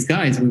weren't for these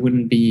guys, we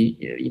wouldn't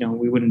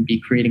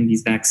be creating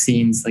these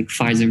vaccines like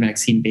Pfizer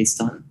vaccine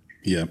based on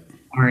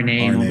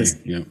RNA and all this.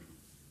 Yeah.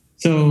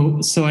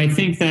 So I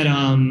think that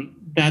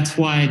that's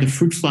why the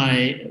Fruit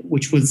Fly,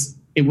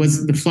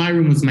 the Fly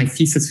Room was my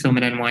thesis film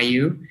at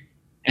NYU,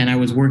 and I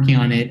was working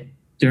on it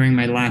during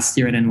my last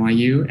year at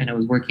NYU, and I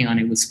was working on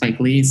it with Spike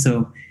Lee.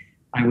 So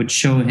I would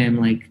show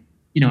him I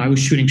was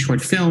shooting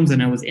short films,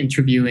 and I was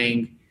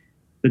interviewing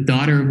the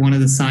daughter of one of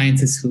the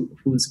scientists who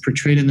was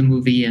portrayed in the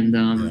movie, and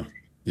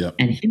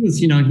and he was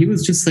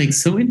just like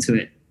so into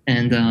it,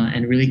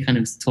 and really kind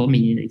of told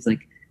me, he's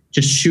like,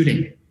 just shoot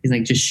it. He's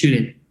like, just shoot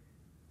it.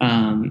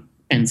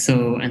 And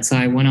so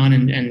I went on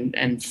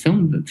and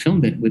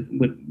filmed it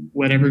with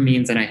whatever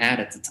means that I had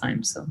at the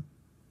time. So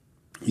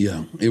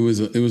yeah, it was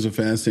a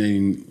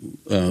fascinating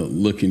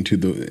look into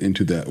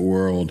that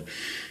world,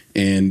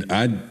 and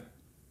I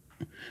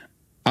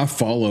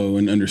follow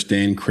and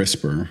understand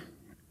CRISPR.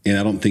 And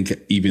I don't think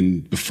even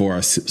before I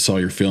saw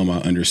your film,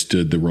 I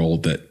understood the role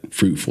that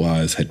fruit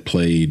flies had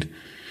played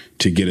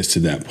to get us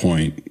to that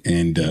point.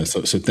 And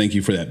so thank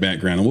you for that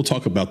background. And we'll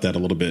talk about that a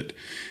little bit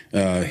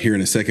here in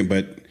a second.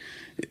 But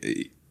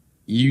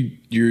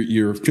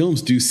your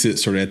films do sit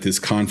sort of at this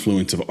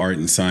confluence of art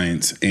and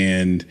science.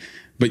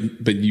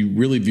 But you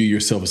really view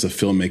yourself as a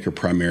filmmaker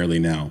primarily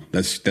now.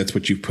 That's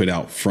what you've put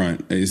out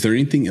front. Is there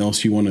anything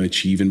else you want to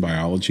achieve in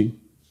biology?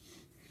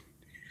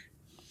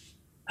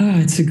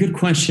 It's a good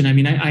question. I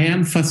mean, I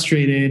am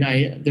frustrated.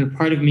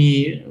 Part of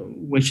me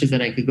wishes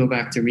that I could go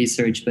back to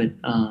research, but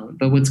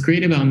what's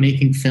great about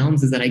making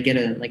films is that I get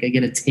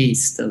a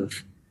taste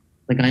of,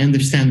 I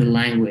understand the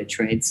language,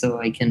 right?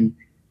 So I can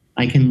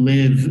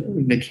live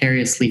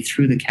vicariously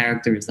through the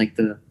characters, like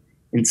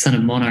in Son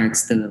of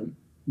Monarchs, the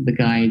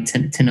guy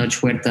Tenoch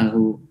Huerta,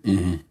 who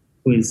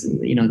is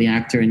the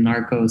actor in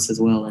Narcos as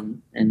well, and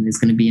is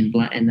going to be in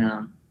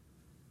Wakanda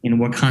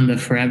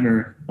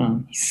Forever.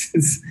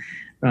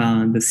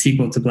 The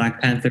sequel to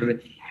Black Panther. But,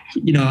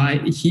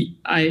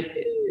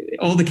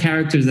 all the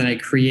characters that I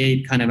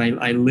create, kind of,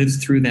 I live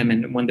through them.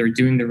 And when they're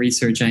doing the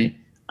research, I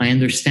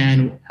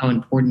understand how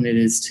important it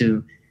is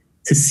to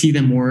see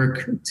them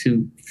work,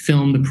 to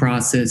film the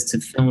process, to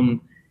film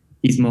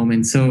these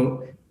moments.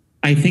 So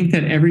I think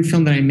that every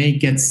film that I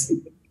make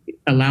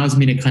allows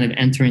me to kind of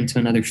enter into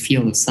another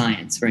field of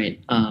science, right?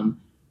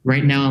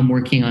 Right now I'm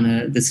working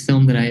on this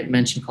film that I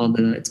mentioned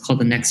it's called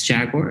The Next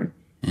Jaguar.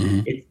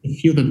 Mm-hmm. It's the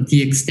field of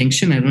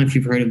de-extinction. I don't know if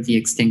you've heard of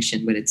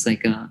de-extinction, but it's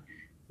like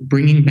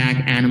bringing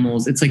back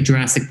animals. It's like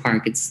Jurassic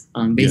Park. It's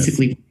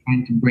basically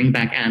trying to bring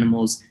back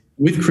animals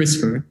with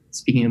CRISPR.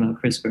 Speaking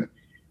about CRISPR,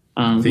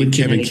 I think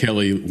Kevin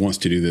Kelly wants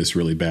to do this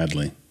really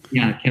badly.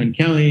 Yeah, Kevin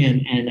Kelly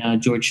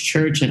and George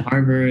Church at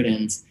Harvard,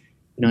 and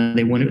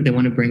they want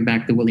to bring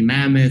back the woolly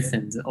mammoth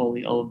and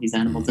all of these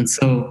animals. And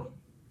so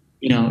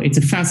it's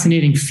a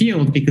fascinating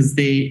field because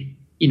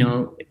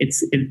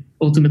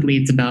ultimately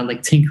it's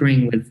about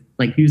tinkering with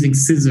using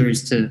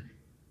scissors to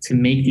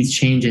make these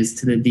changes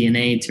to the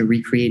DNA to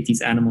recreate these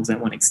animals that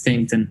went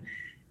extinct. And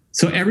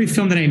so every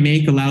film that I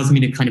make allows me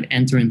to kind of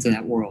enter into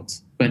that world.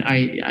 But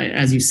I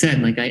as you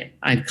said,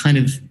 I've kind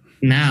of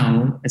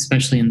now,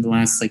 especially in the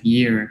last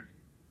year,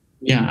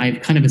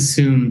 I've kind of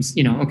assumed,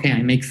 okay,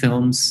 I make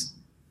films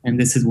and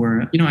this is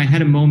where, I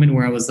had a moment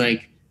where I was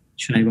like,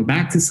 should I go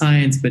back to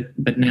science?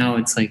 But now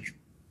it's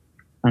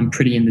I'm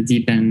pretty in the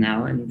deep end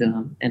now and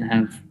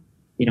have,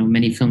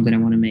 many films that I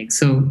want to make.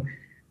 So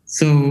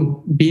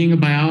being a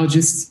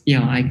biologist,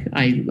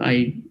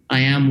 I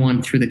am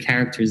one through the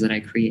characters that I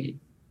create.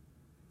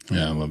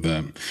 Yeah, I love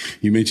that.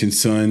 You mentioned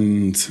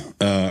Son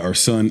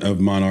of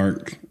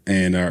Monarch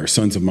and our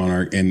Sons of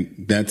Monarch,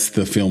 and that's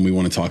the film we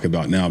want to talk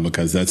about now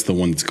because that's the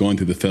one that's going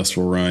through the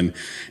festival run.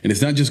 And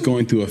it's not just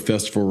going through a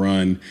festival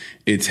run,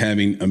 it's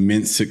having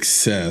immense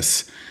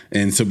success.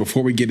 And so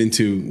before we get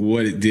into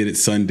what it did at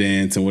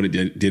Sundance and what it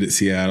did at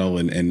Seattle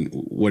and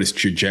what its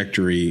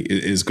trajectory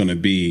is going to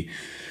be,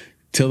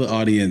 tell the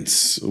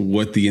audience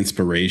what the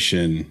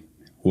inspiration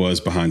was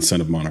behind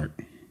Son of Monarch.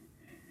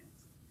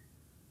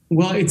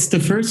 Well,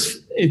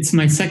 it's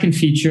my second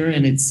feature,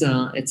 and it's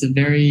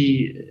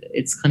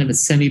kind of a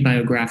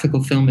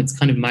semi-biographical film. It's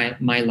kind of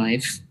my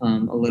life,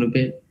 a little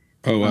bit.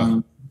 Oh,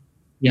 wow.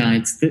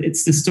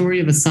 It's the story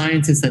of a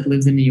scientist that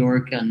lives in New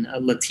York, and a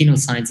Latino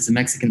scientist, a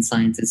Mexican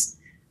scientist,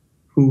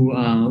 who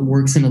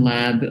works in a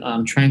lab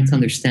trying to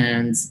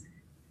understand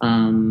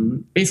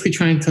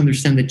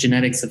the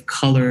genetics of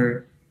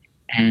color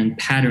and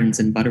patterns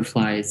in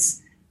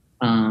butterflies.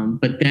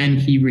 But then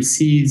he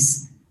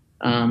receives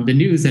the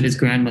news that his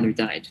grandmother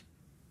died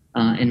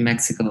in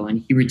Mexico,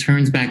 and he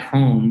returns back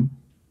home.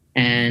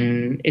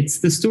 And it's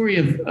the story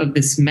of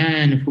this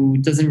man who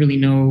doesn't really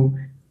know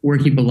where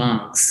he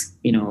belongs,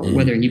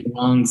 whether he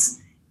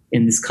belongs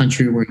in this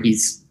country where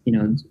he's,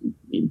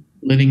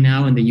 living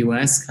now in the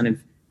US, kind of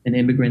an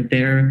immigrant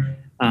there,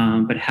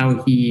 but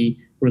how he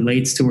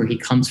relates to where he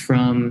comes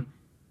from,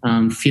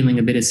 feeling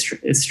a bit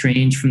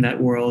estranged from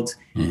that world.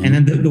 Mm-hmm. And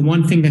then the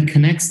one thing that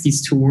connects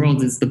these two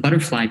worlds is the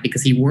butterfly,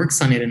 because he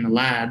works on it in the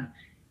lab,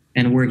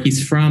 and where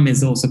he's from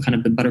is also kind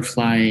of the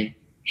butterfly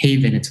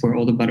haven. It's where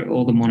all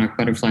the monarch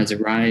butterflies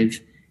arrive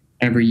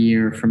every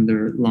year from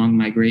their long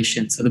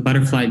migration. So the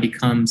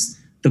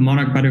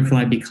monarch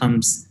butterfly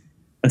becomes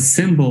a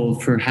symbol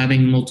for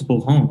having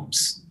multiple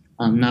homes,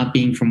 not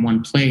being from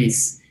one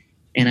place.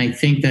 And I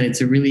think that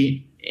it's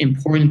really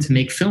important to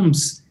make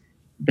films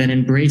that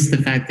embrace the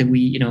fact that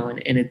we,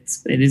 and it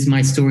is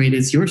my story, it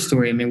is your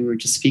story. I mean, we were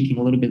just speaking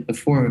a little bit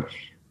before.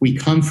 We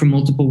come from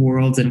multiple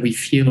worlds, and we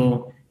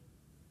feel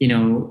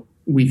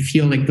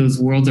like those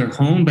worlds are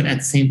home, but at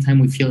the same time,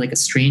 we feel like a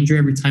stranger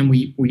every time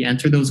we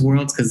enter those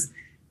worlds, because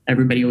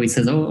everybody always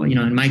says, oh,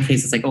 in my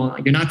case, it's like, oh,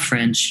 you're not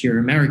French, you're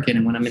American.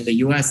 And when I'm in the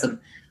US,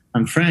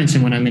 I'm French.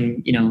 And when I'm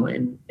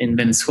in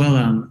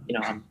Venezuela,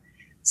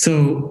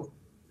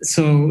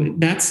 so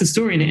that's the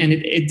story. And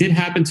it did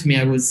happen to me.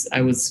 I was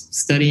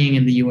studying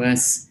in the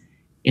US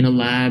in a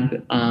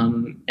lab,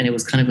 and it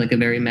was kind of like a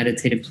very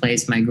meditative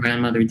place. My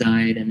grandmother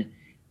died,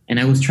 and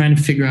I was trying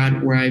to figure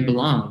out where I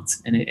belonged.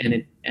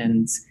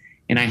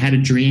 And I had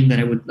a dream that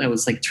I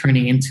was like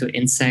turning into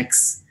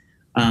insects.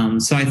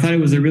 So I thought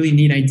it was a really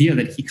neat idea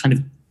that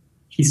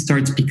he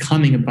starts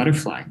becoming a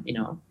butterfly,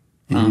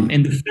 Mm-hmm.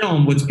 In the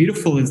film, what's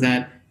beautiful is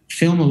that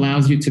film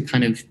allows you to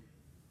kind of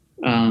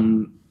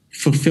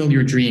fulfill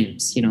your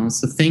dreams,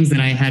 so things that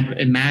I had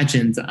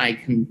imagined, I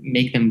can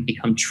make them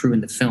become true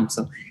in the film.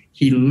 So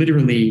he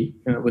literally,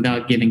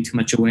 without giving too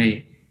much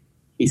away,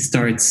 he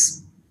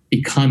starts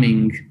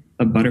becoming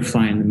a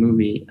butterfly in the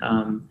movie.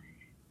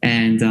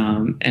 And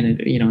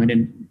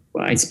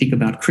I speak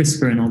about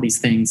CRISPR and all these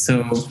things.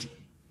 So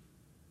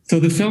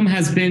the film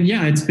has been,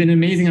 it's been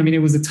amazing. I mean,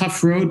 it was a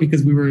tough road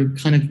because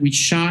we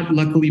shot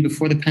luckily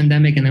before the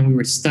pandemic, and then we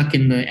were stuck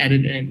in the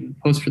edit and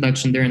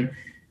post-production during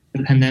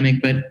the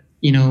pandemic. But,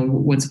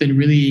 what's been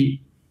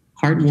really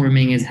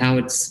heartwarming is how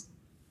it's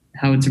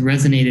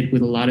resonated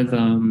with a lot of,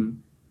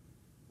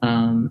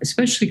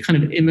 especially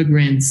kind of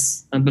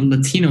immigrants, but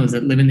Latinos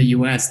that live in the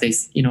US.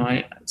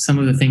 Some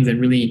of the things that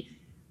really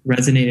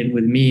resonated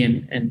with me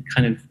and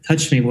kind of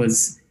touched me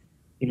was,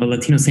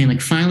 Latinos saying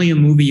like, finally a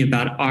movie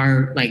about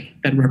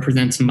that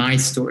represents my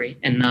story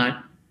and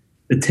not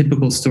the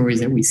typical stories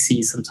that we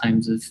see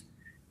sometimes of,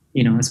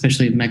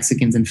 especially of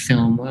Mexicans in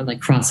film,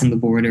 like crossing the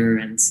border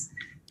and,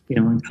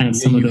 and kind of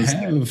some of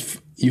those.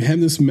 You have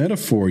this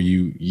metaphor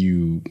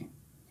you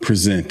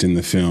present in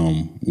the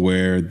film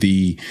where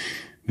the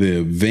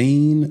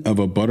vein of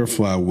a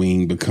butterfly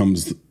wing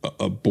becomes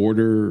a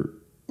border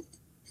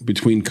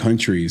between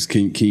countries.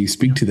 Can you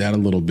speak to that a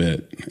little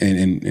bit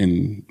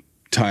and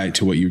tie it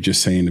to what you were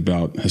just saying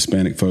about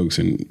Hispanic folks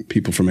and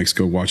people from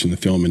Mexico watching the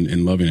film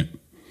and loving it?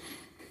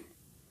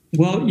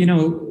 Well,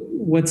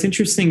 what's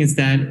interesting is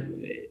that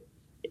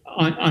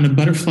on a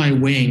butterfly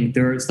wing,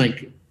 there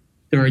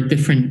are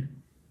different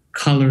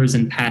colors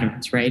and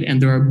patterns, right?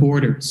 And there are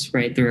borders,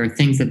 right? There are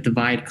things that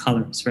divide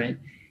colors, right?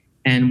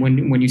 And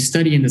when you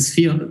study in this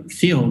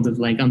field of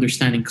like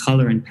understanding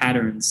color and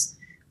patterns,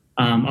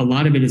 a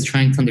lot of it is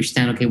trying to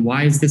understand, okay,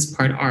 why is this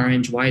part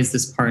orange? Why is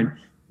this part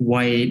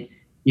white?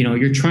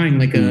 You're trying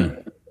like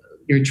a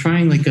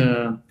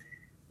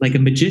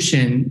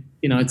magician,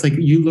 it's like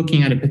you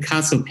looking at a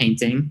Picasso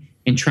painting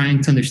and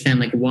trying to understand,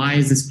 like, why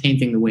is this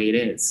painting the way it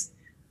is?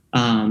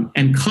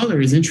 And color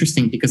is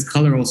interesting because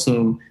color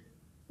also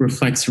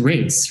reflects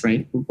race,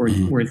 right?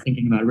 We're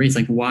thinking about race.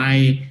 Like,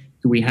 why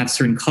do we have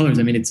certain colors?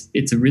 I mean,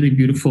 it's a really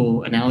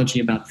beautiful analogy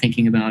about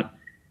thinking about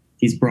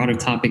these broader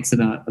topics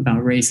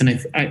about race.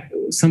 And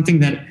something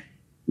that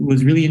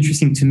was really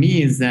interesting to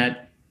me is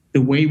that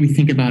the way we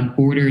think about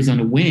borders on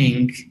a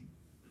wing,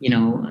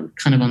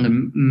 kind of on the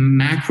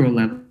macro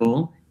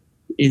level,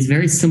 is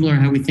very similar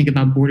how we think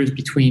about borders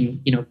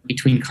between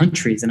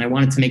countries. And I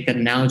wanted to make that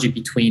analogy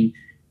between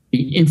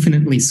the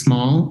infinitely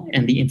small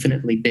and the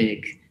infinitely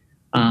big.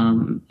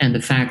 And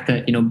the fact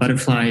that,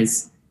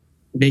 butterflies,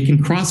 they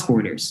can cross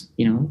borders.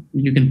 You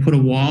can put a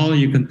wall,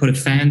 you can put a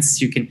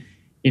fence, you can,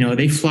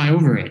 they fly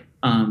over it.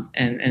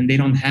 And they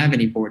don't have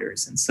any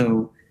borders. And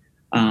so,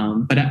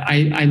 but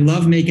I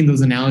love making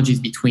those analogies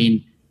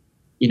between,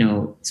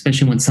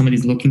 especially when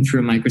somebody's looking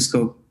through a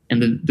microscope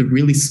and the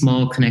really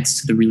small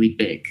connects to the really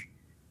big.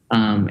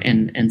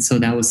 And so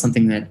that was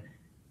something that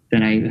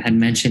I had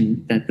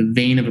mentioned, that the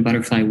vein of a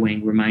butterfly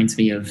wing reminds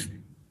me of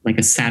like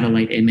a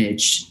satellite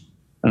image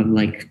of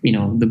like,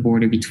 the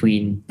border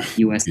between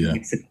US and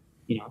Mexico,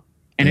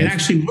 and it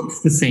actually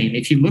looks the same.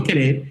 If you look at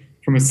it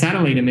from a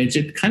satellite image,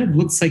 it kind of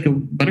looks like a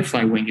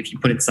butterfly wing if you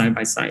put it side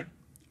by side.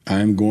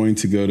 I'm going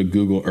to go to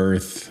Google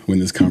Earth when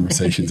this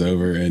conversation's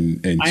over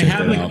and check I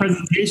have that out.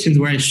 presentations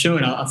where I show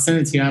it. I'll send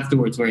it to you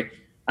afterwards, where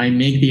I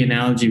make the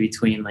analogy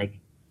between like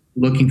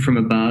looking from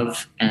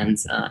above and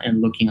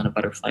looking on a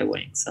butterfly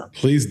wing. So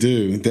please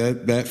do.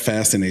 That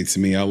fascinates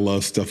me. I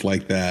love stuff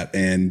like that.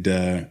 And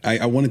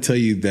I want to tell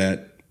you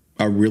that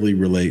I really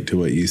relate to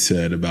what you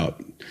said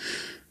about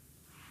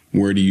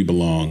where do you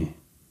belong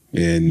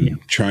and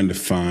trying to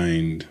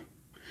find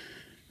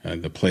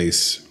the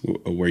place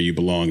where you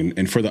belong.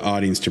 And for the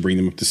audience, to bring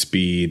them up to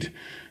speed,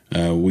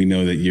 we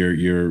know that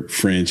you're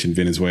French and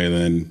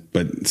Venezuelan,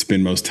 but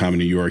spend most time in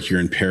New York. You're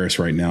in Paris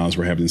right now as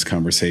we're having this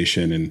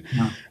conversation. And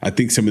I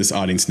think some of this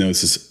audience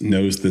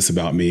knows this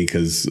about me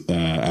because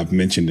I've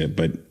mentioned it,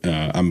 but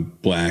I'm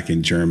Black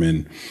and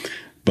German.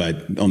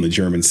 But on the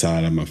German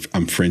side,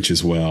 I'm French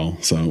as well.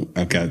 So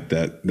I've got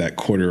that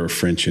quarter of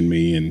French in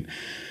me. And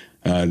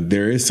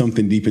there is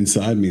something deep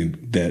inside me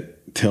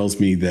that tells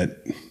me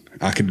that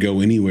I could go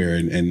anywhere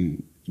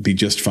and be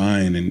just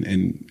fine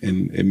and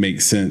it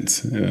makes sense.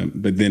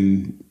 But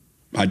then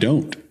I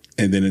don't.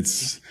 And then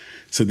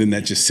then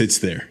that just sits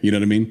there. You know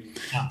what I mean?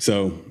 Yeah.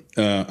 So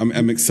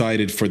I'm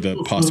excited for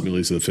the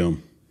possibilities of the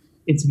film.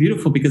 It's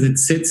beautiful because it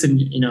sits in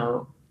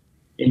your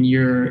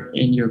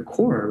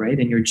core, right?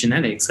 In your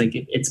genetics. Like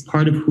it's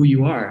part of who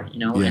you are,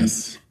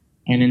 Yes.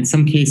 And in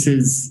some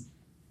cases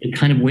it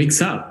kind of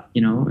wakes up,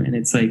 and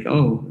it's like,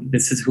 oh,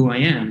 this is who I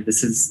am.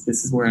 This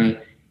is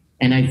where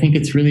and I think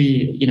it's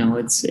really,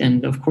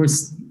 and of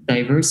course,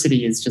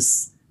 diversity is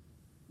just,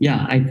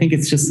 I think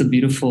it's just a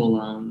beautiful,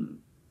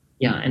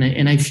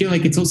 and I feel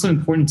like it's also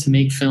important to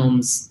make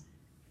films.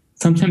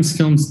 Sometimes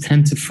films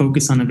tend to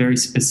focus on a very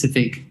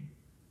specific,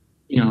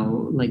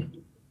 for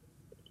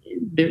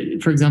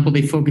example,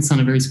 they focus on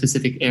a very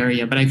specific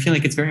area, but I feel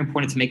like it's very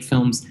important to make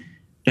films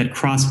that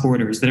cross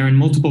borders, that are in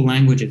multiple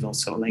languages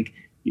also. Like,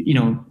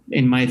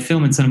 in my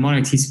film, in Son of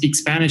Monarchs, he speaks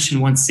Spanish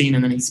in one scene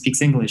and then he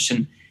speaks English.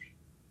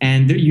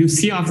 And you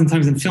see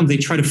oftentimes in films, they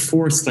try to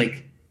force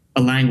like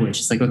a language.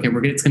 It's like, okay,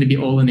 it's going to be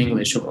all in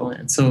English.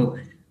 And so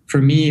for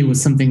me, it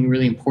was something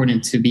really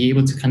important to be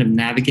able to kind of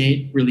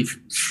navigate really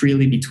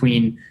freely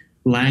between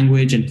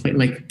language and play.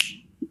 Like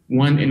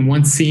in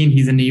one scene,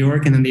 he's in New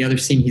York, and then the other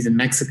scene, he's in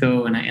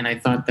Mexico. And I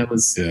thought that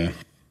was,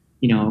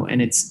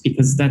 and it's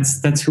because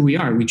that's who we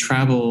are. We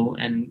travel,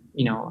 and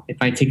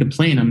if I take a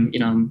plane, I'm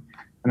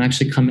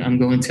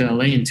going to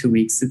LA in 2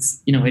 weeks.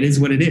 It's it is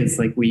what it is.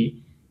 Like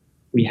we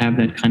have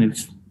that kind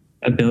of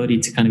ability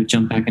to kind of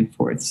jump back and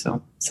forth.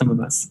 So some of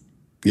us.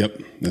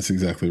 Yep, that's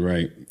exactly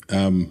right.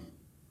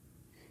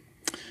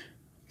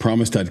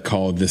 Promised I'd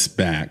call this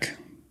back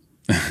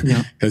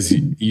because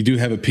you do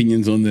have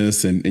opinions on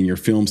this, and your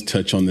films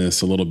touch on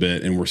this a little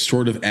bit, and we're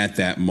sort of at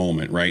that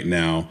moment right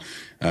now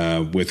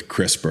with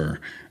CRISPR.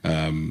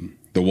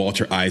 The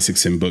Walter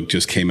Isaacson book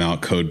just came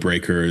out, Code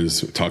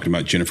Breakers, talking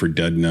about Jennifer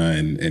Doudna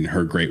and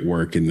her great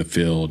work in the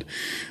field.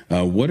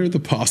 What are the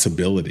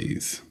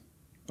possibilities?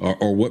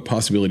 Or what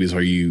possibilities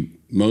are you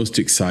most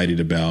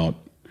excited about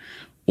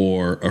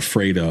or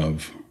afraid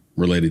of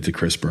related to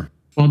CRISPR?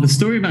 Well, the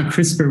story about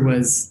CRISPR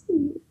was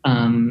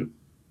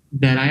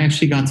that I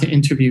actually got to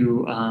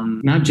interview,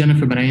 not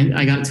Jennifer, but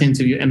I got to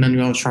interview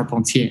Emmanuelle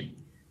Charpentier,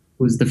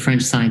 who's the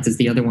French scientist,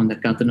 the other one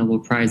that got the Nobel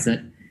Prize,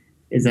 that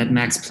is at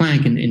Max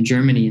Planck in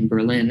Germany, in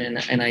Berlin.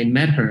 And I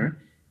met her.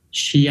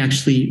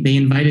 They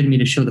invited me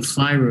to show the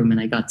fly room,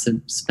 and I got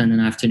to spend an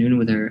afternoon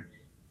with her.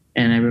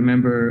 And I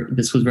remember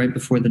this was right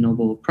before the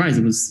Nobel Prize.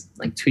 It was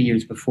like 2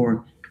 years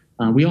before.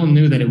 We all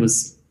knew that it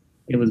was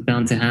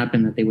bound to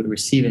happen, that they would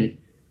receive it.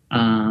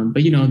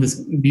 But this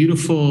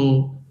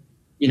beautiful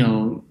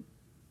like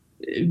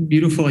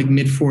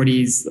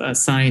mid-40s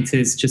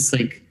scientist, just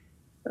like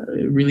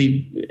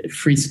really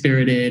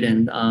free-spirited,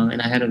 and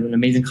I had an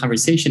amazing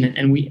conversation.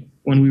 And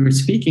when we were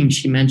speaking,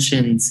 she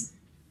mentioned,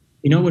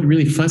 what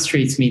really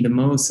frustrates me the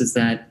most is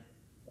that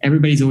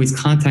everybody's always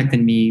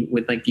contacting me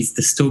with like these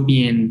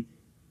dystopian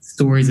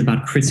stories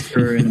about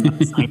CRISPR and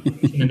about science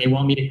fiction, and they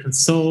want me to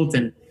consult,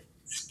 and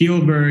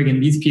Spielberg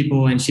and these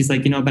people. And she's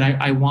like, but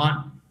I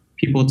want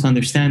people to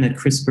understand that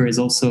CRISPR is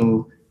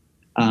also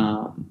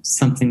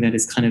something that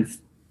is kind of,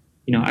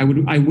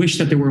 I wish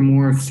that there were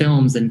more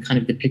films and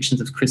kind of depictions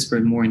of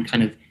CRISPR more in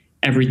kind of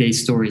everyday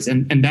stories.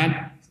 And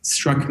that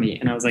struck me.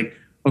 And I was like,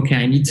 okay,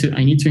 I need to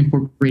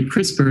incorporate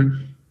CRISPR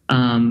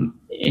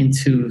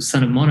into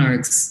Son of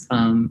Monarchs,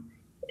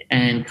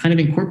 and kind of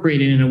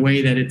incorporate it in a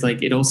way that it's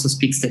like, it also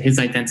speaks to his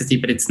identity,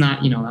 but it's not,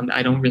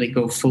 I don't really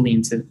go fully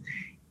into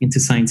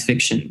science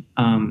fiction.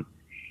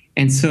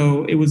 And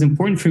so it was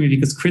important for me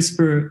because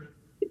CRISPR,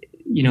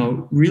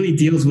 really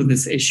deals with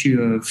this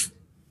issue of,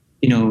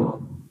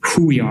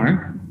 who we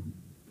are,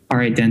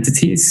 our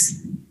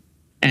identities,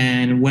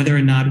 and whether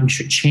or not we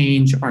should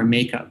change our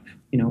makeup,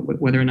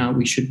 whether or not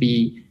we should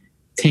be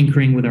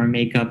tinkering with our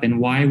makeup, and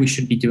why we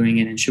should be doing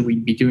it. And should we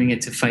be doing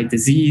it to fight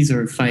disease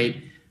or fight,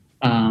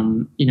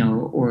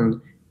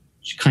 or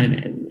kind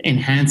of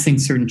enhancing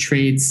certain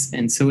traits.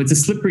 And so it's a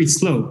slippery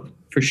slope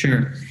for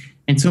sure.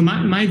 And so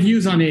my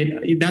views on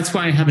it, that's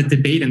why I have a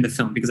debate in the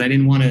film, because I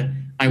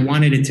I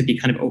wanted it to be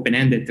kind of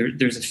open-ended.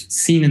 There's a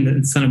scene in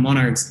the Son of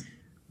Monarchs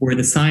where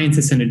the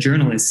scientist and a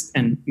journalist,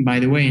 and by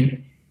the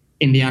way,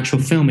 in the actual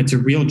film, it's a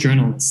real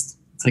journalist.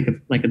 It's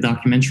like a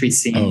documentary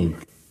scene. Oh,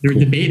 they're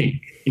cool.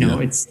 debating.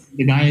 It's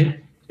the guy.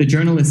 The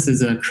journalist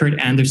is Kurt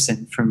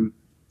Anderson from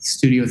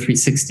Studio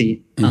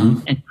 360.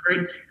 And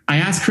Kurt, I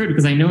asked Kurt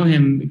because I know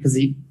him because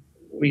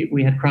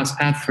we had crossed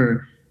paths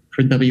for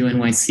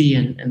WNYC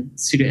and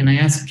studio, and I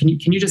asked, can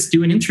you just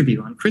do an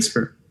interview on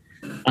CRISPR,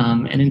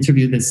 and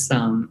interview this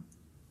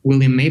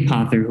William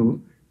Maypother,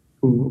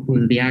 who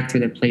was the actor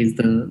that plays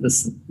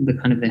the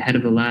kind of the head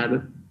of the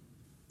lab.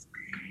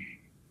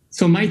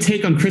 So my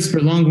take on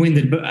CRISPR,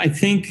 long-winded, but I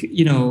think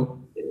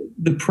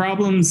the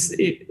problem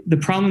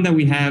that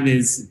we have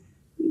is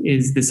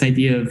this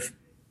idea of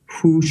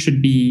who should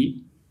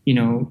be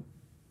allowed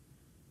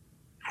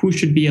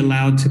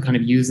to kind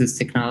of use this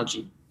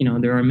technology.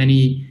 There are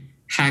many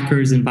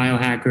hackers and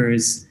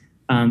biohackers.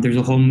 There's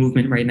a whole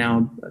movement right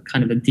now,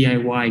 kind of a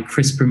DIY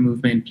CRISPR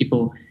movement,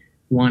 people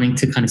wanting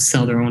to kind of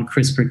sell their own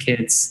CRISPR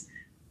kits.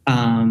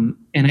 And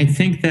I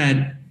think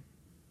that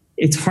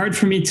it's hard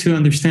for me to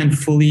understand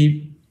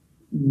fully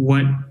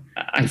what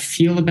I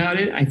feel about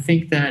it. I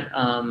think that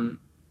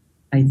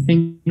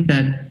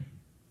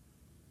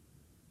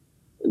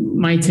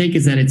my take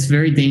is that it's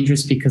very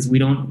dangerous because we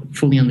don't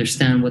fully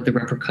understand what the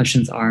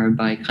repercussions are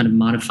by kind of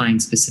modifying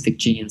specific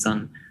genes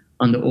on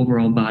the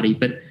overall body.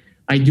 But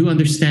I do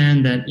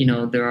understand that,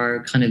 there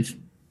are kind of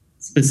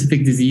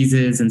specific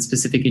diseases and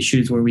specific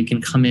issues where we can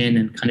come in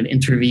and kind of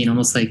intervene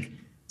almost like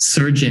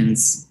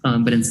surgeons.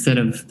 But instead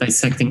of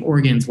dissecting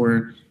organs,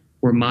 we're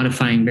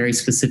modifying very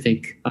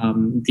specific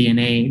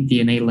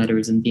DNA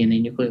letters and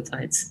DNA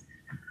nucleotides.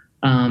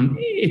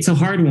 It's a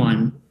hard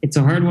one. It's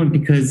a hard one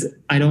because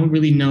I don't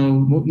really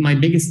know. My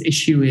biggest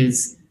issue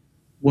is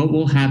what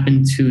will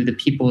happen to the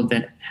people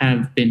that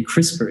have been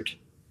CRISPR'd.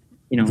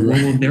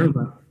 What will their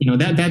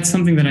that's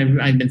something that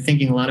I've been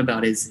thinking a lot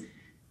about is,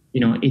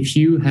 if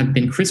you have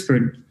been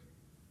CRISPR'd,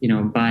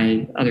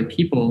 by other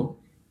people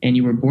and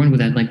you were born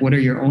with that, like what are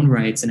your own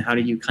rights and how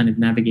do you kind of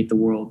navigate the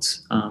world?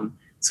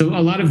 So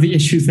a lot of the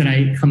issues that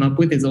I come up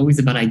with is always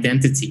about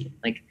identity.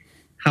 Like,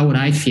 how would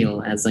I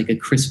feel as like a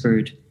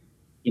CRISPR'd?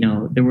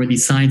 There were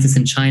these scientists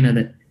in China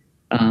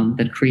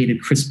that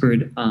created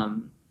CRISPR'd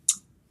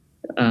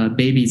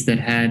babies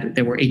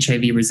that were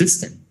HIV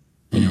resistant.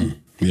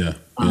 Yeah.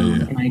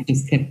 And I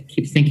just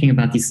keep thinking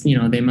about these.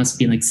 They must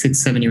be like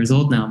 6-7 years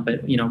old now.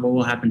 But what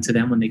will happen to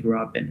them when they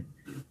grow up, and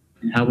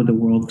how would the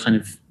world kind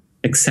of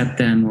accept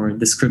them or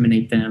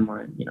discriminate them,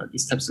 or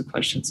these types of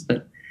questions.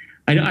 But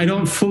I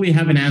don't fully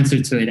have an answer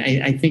to it.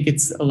 I think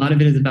a lot of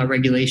it is about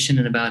regulation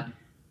and about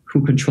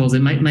who controls it.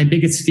 My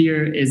biggest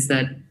fear is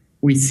that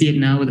we see it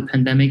now with the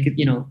pandemic,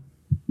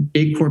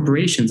 big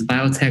corporations,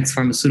 biotechs,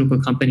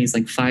 pharmaceutical companies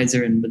like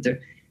Pfizer and Moderna.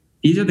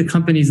 These are the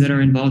companies that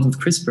are involved with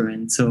CRISPR.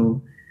 And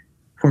so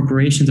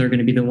corporations are going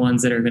to be the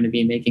ones that are going to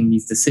be making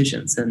these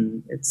decisions.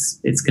 And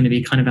it's going to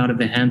be kind of out of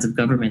the hands of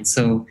government.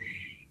 So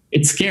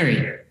it's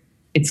scary.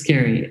 It's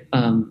scary.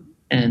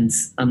 And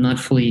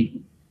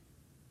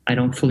I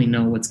don't fully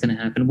know what's going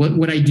to happen.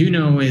 What I do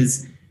know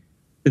is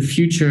the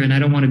future, and I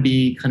don't want to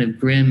be kind of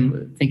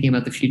grim thinking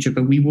about the future,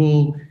 but we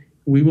will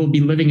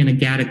be living in a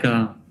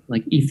Gattaca,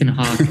 like Ethan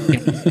Hawke.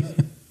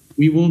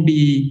 We will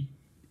be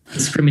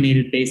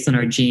discriminated based on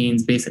our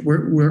genes.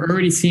 We're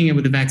already seeing it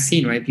with the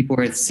vaccine, right? People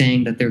are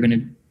saying that they're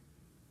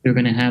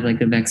gonna have like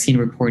a vaccine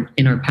report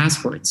in our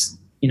passports,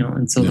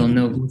 and so they'll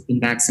know who's been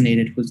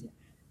vaccinated,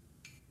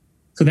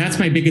 So that's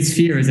my biggest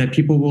fear, is that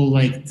people will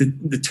like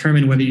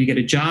determine whether you get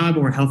a job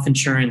or health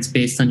insurance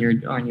based on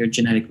your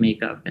genetic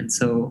makeup. And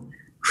so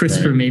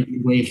CRISPR may be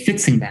a way of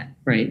fixing that,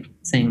 right?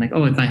 Saying like,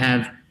 oh, if I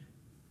have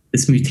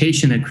this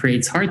mutation that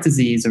creates heart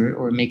disease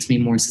or makes me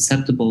more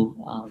susceptible,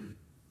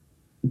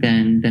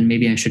 then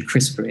maybe I should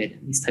CRISPR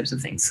it, these types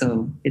of things.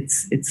 So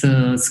it's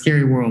a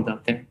scary world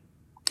out there.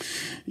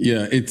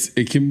 Yeah,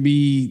 it can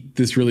be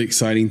this really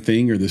exciting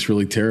thing or this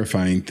really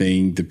terrifying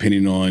thing,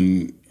 depending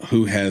on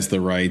who has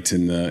the rights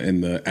and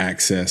the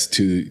access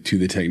to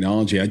the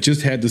technology. I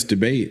just had this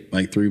debate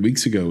like 3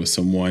 weeks ago with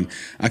someone.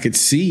 I could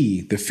see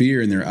the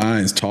fear in their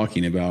eyes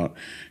talking about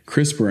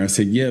CRISPR. I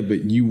said, yeah,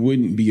 but you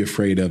wouldn't be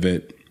afraid of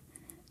it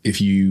if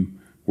you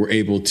were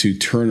able to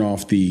turn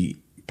off the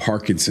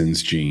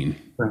Parkinson's gene.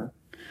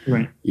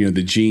 Right.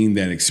 The gene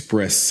that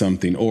expressed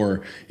something.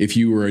 Or if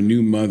you were a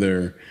new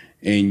mother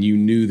and you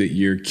knew that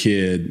your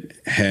kid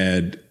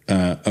had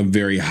a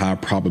very high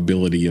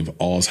probability of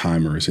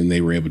Alzheimer's and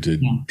they were able to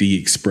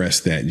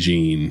de-express that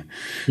gene.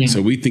 Yeah.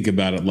 So we think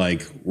about it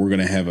like we're going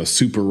to have a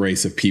super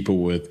race of people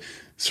with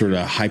sort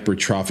of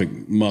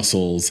hypertrophic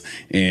muscles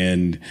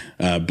and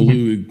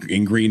blue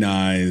and green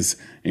eyes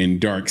and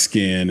dark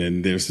skin.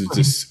 And there's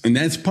just, and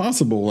that's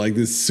possible, like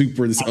this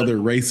other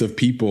race of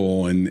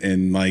people.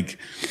 And like,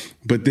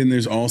 but then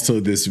there's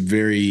also this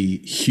very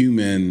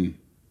human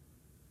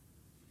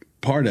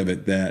part of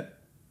it that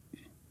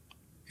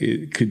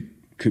it could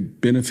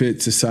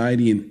benefit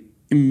society in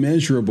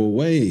immeasurable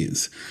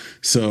ways.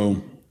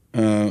 So,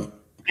 and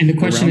the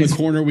question around the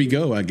corner we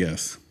go, I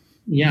guess.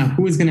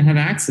 who is going to have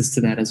access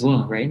to that as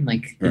well, right?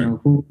 Like, Right.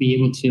 who will be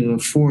able to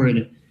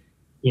afford,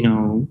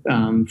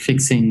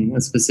 fixing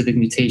a specific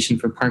mutation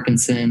for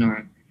Parkinson,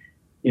 or,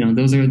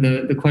 those are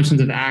the questions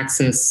of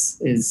access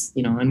is,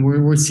 and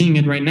we're seeing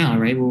it right now,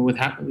 right? With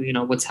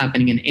what's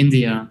happening in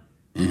India,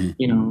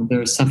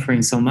 they're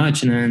suffering so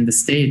much, and then in the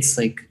States,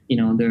 like,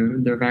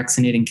 they're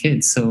vaccinating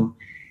kids. So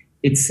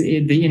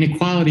the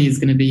inequality is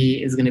going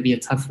to be a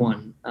tough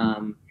one.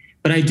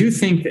 But I do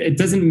think that it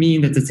doesn't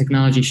mean that the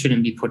technology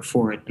shouldn't be put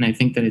forward. And I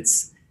think that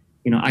it's,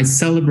 I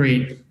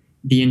celebrate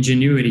the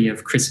ingenuity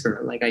of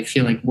CRISPR. Like, I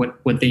feel like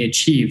what they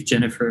achieved,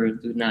 Jennifer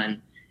Doudna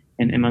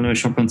and Emmanuel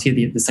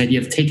Charpentier, this idea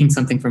of taking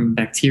something from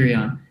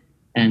bacteria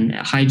and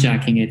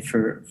hijacking it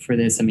for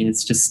this. I mean,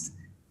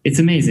 it's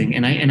amazing.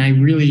 And I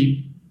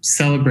really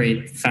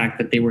celebrate the fact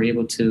that they were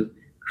able to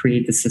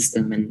create the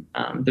system. And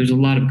there's a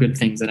lot of good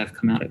things that have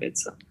come out of it.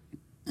 So.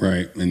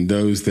 Right. And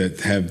those that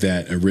have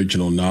that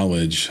original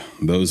knowledge,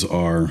 those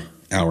are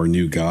our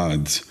new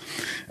gods.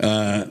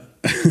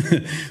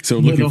 So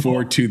looking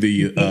forward to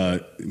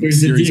the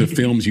series of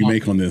films you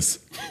make on this.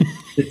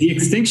 The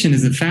de-extinction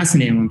is a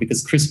fascinating one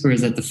because CRISPR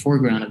is at the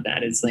foreground of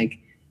that. It's like,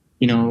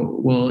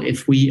 well,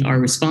 if we are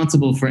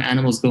responsible for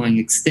animals going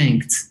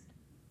extinct,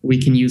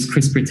 we can use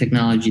CRISPR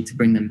technology to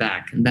bring them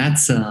back. And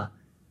that's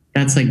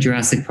like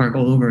Jurassic Park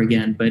all over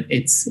again. But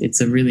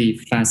it's a really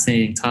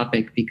fascinating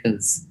topic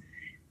because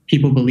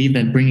people believe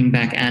that bringing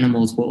back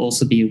animals will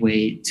also be a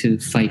way to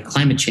fight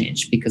climate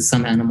change because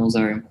some animals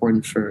are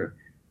important for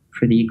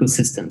the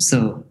ecosystem.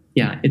 So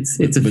yeah, it's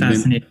a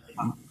fascinating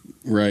topic.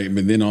 Right.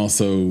 But then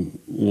also,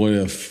 what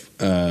if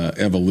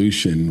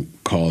evolution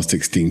caused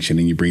extinction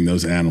and you bring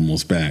those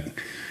animals back?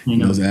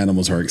 Those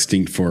animals are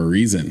extinct for a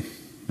reason,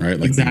 right?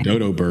 Like the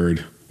dodo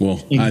bird. Well,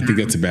 exactly. I think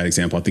that's a bad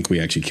example. I think we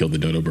actually killed the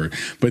dodo bird.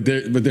 But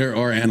there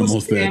are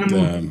animals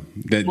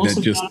that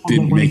just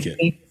didn't make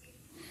it.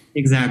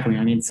 Exactly.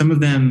 I mean, some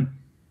of them,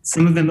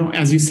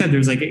 as you said,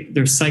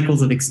 there's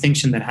cycles of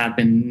extinction that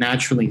happen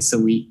naturally. So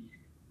we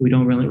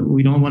don't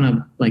want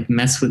to like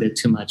mess with it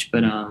too much.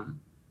 But I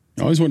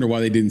always wonder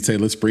why they didn't say,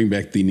 let's bring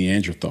back the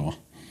Neanderthal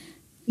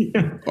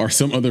or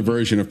some other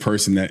version of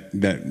person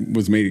that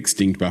was made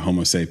extinct by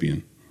Homo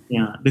sapien.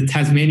 Yeah. The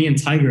Tasmanian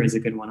tiger is a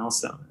good one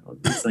also.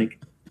 It's like,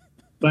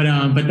 but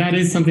that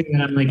is something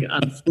that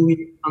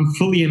I'm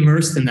fully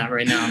immersed in that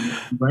right now.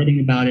 I'm writing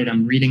about it.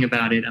 I'm reading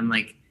about it. I'm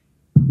like,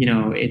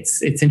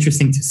 it's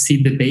interesting to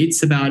see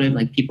debates about it,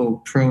 like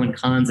people pro and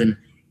cons, and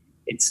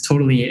it's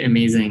totally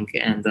amazing.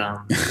 And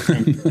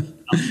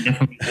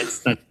definitely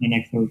that's my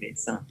next movie.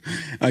 So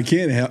I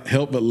can't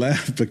help but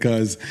laugh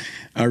because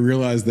I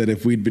realized that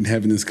if we'd been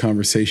having this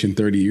conversation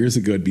 30 years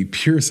ago, it'd be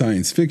pure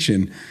science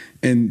fiction.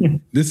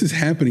 And this is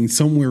happening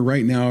somewhere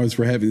right now as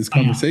we're having this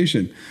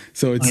conversation.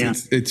 So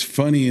it's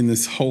funny in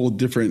this whole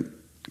different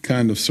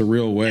kind of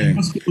surreal way. And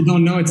most people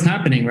don't know it's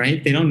happening,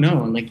 right? They don't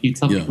know. And like you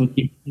tell people,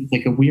 it's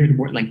like a weird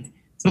word. Like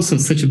it's also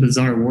such a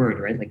bizarre word,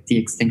 right? Like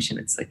de-extinction.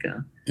 It's like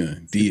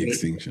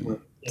de-extinction.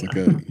 It's like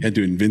you had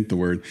to invent the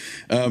word.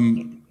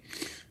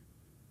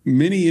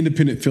 Many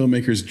independent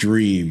filmmakers'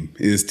 dream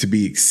is to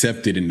be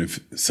accepted in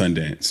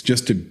Sundance,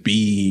 just to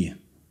be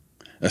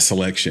a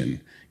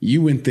selection.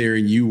 You went there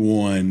and you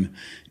won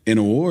an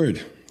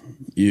award.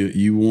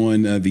 You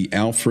won the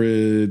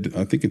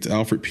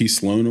Alfred P.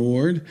 Sloan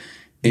Award.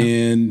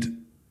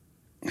 And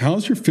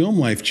how's your film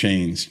life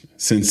changed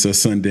since a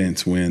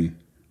Sundance win?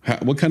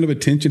 What kind of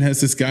attention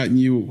has this gotten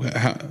you?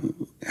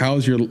 How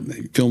has your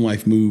film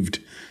life moved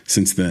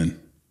since then?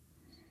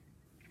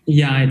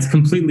 Yeah, it's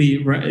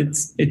completely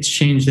it's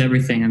changed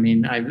everything. I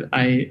mean,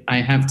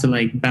 I have to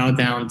like bow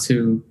down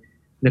to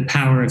the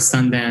power of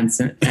Sundance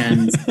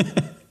and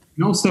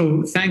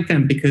also thank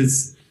them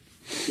because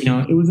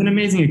it was an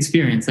amazing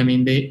experience. I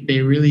mean,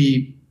 they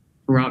really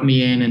brought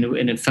me in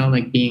and it felt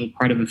like being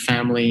part of a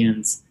family,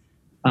 and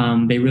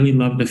they really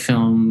loved the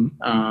film.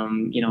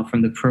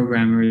 From the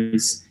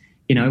programmers.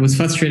 It was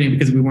frustrating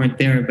because we weren't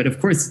there, but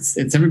of course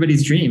it's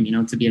everybody's dream,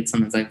 to be at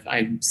Sundance.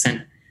 I've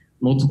sent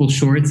multiple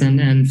shorts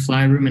and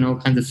Fly Room and all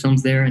kinds of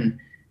films there, and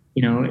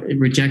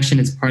rejection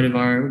is part of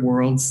our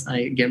worlds.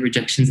 I get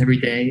rejections every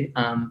day.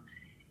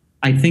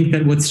 I think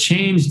that what's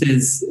changed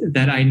is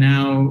that I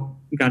now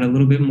got a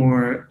little bit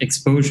more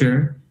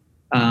exposure.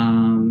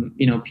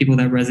 People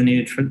that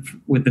resonated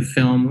with the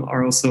film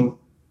are also,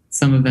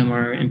 some of them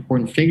are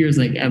important figures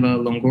like Eva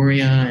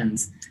Longoria and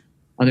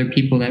other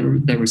people that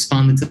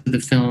responded to the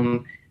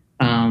film.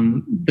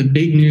 The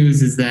big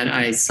news is that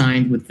I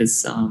signed with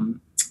this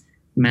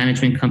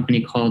management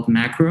company called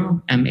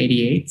Macro,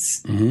 M88.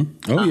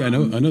 Mm-hmm. Oh yeah, I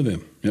know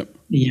them. Yep.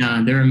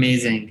 Yeah, they're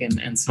amazing,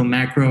 and so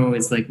Macro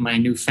is like my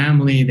new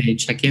family. They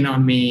check in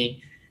on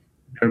me.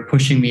 They're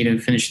pushing me to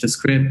finish the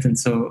script, and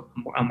so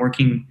I'm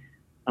working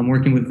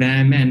with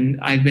them, and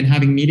I've been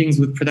having meetings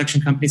with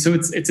production companies. So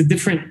it's a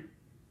different,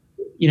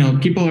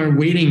 people are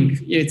waiting.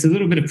 It's a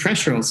little bit of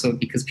pressure also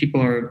because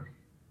people are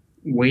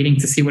waiting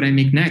to see what I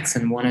make next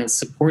and want to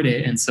support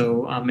it. And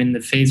so I'm in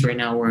the phase right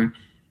now where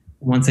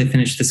once I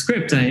finish the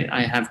script,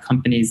 I have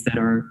companies that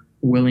are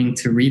willing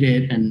to read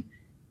it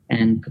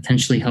and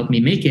potentially help me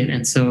make it.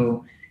 And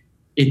so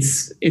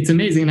it's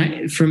amazing.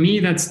 And for me,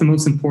 that's the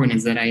most important,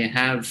 is that I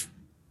have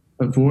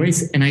a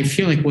voice. And I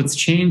feel like what's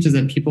changed is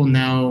that people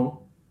now,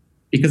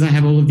 because I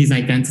have all of these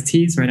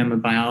identities, right? I'm a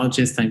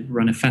biologist, I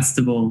run a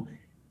festival.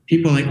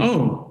 People are like,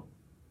 oh,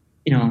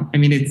 I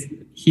mean,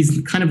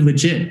 he's kind of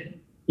legit,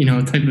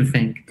 type of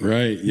thing.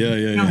 Right. Yeah.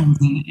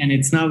 And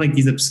it's not like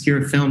these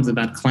obscure films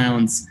about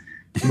clowns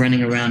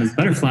running around as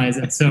butterflies.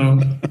 And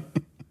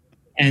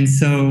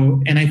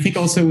I think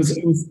also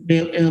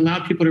it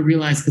allowed people to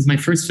realize, because my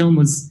first film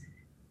was,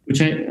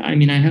 which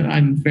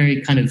I'm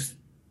very kind of,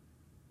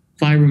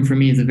 Fly Room for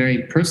me is a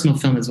very personal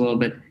film as well,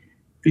 but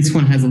this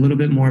one has a little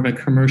bit more of a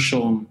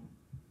commercial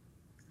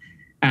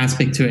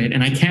aspect to it.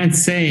 And I can't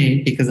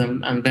say, because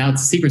I'm vowed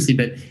to secrecy,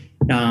 but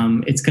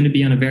it's going to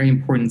be on a very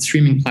important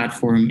streaming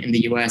platform in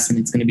the US, and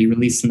it's going to be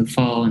released in the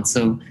fall. And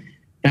so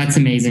that's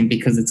amazing,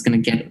 because it's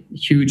going to get a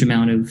huge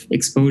amount of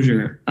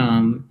exposure.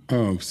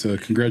 So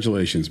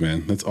congratulations,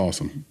 man. That's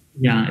awesome.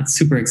 Yeah, it's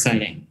super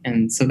exciting.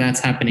 And so that's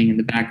happening in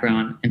the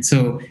background. And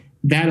so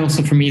that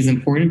also for me is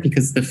important,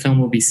 because the film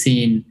will be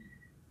seen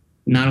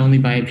not only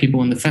by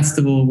people in the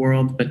festival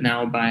world, but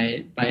now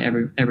by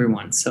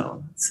everyone.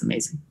 So it's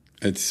amazing.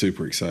 It's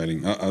super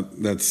exciting.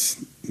 That's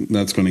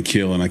going to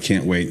kill, and I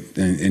can't wait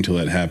until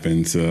that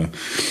happens.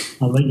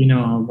 I'll let you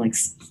know. I'll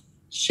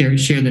share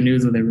the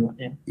news with everyone.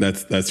 Yeah.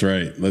 That's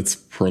right. Let's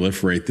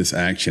proliferate this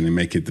action and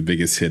make it the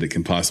biggest hit it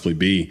can possibly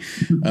be.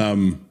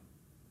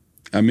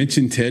 I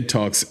mentioned TED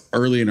Talks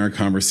early in our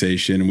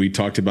conversation. We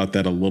talked about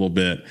that a little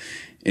bit,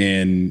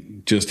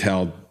 and just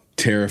how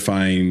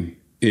terrifying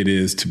it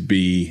is to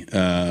be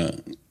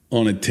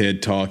on a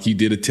TED Talk. You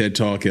did a TED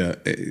Talk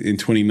in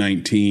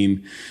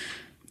 2019.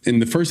 And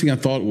the first thing I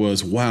thought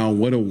was, wow,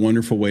 what a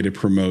wonderful way to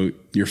promote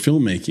your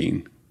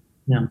filmmaking.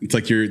 Yeah. It's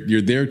like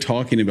you're there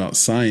talking about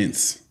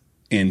science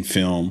and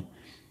film,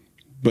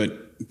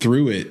 but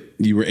through it,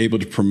 you were able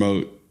to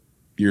promote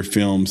your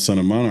film, Son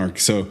of Monarch.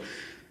 So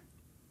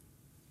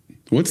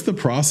what's the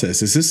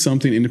process? Is this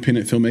something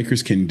independent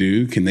filmmakers can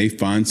do? Can they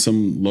find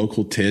some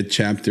local TED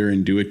chapter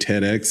and do a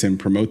TEDx and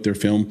promote their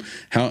film?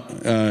 How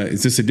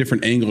is this a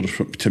different angle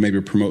to maybe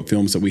promote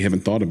films that we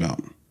haven't thought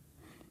about?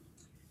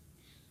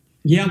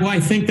 Yeah, well, I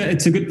think that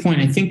it's a good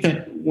point. I think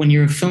that when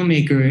you're a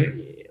filmmaker,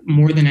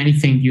 more than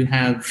anything, you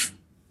have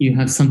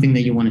something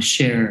that you want to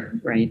share,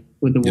 right,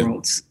 with the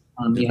world.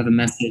 You have a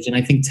message, and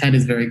I think TED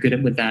is very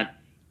good with that,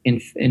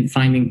 in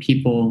finding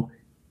people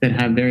that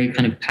have very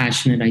kind of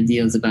passionate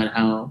ideas about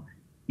how,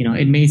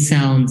 it may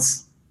sound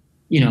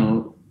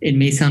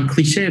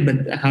cliche,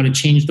 but how to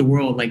change the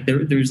world. Like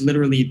there's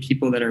literally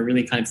people that are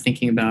really kind of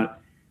thinking about,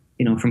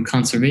 from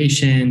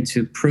conservation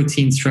to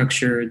protein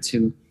structure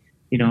to,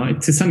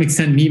 to some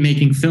extent, me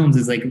making films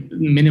is like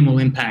minimal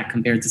impact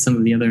compared to some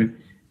of the other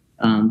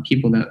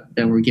people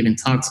that were giving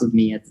talks with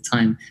me at the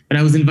time. But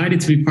I was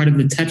invited to be part of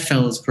the TED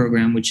Fellows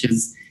program, which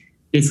is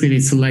basically they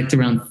select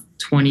around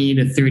 20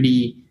 to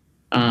 30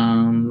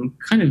 kind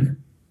of,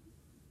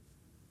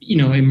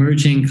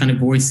 emerging kind of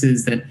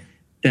voices that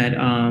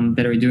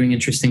are doing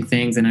interesting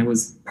things. And I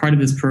was part of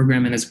this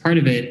program, and as part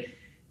of it,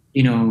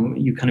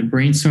 you kind of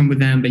brainstorm with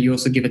them, but you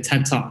also give a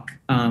TED Talk.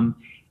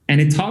 And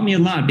it taught me a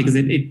lot, because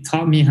it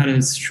taught me how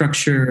to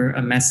structure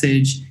a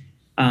message,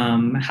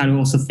 how to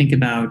also think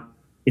about,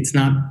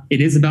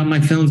 it is about my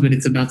films, but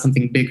it's about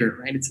something bigger,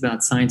 right? It's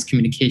about science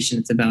communication.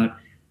 It's about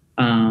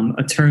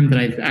a term that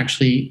I've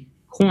actually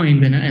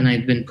coined and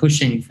I've been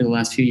pushing for the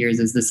last few years,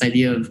 is this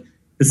idea of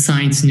the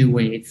science new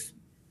wave.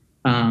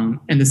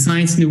 And the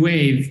science new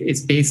wave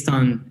is based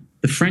on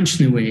the French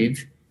new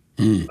wave.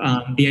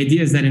 The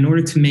idea is that in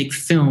order to make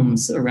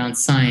films around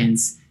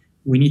science,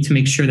 we need to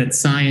make sure that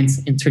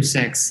science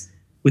intersects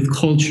with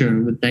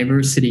culture, with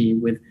diversity,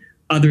 with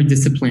other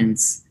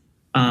disciplines.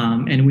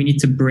 And we need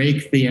to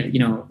break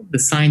the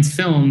science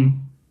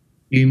film.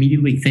 You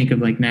immediately think of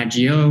like Nat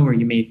Geo, or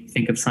you may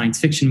think of science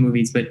fiction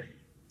movies, but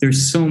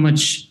there's so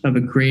much of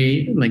a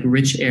great,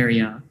 rich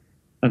area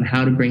of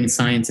how to bring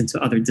science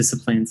into other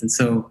disciplines. And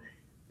so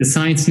the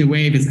science new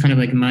wave is kind of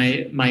like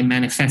my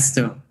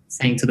manifesto,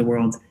 saying to the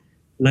world,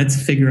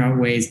 let's figure out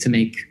ways to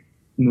make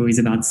movies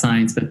about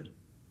science, but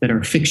that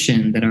are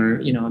fiction, that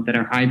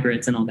are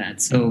hybrids and all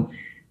that. So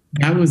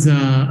that was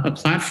a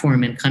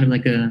platform and kind of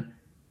like a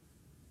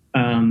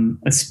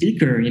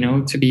speaker,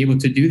 to be able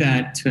to do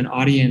that to an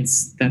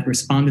audience that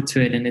responded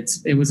to it. And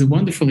it was a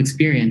wonderful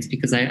experience,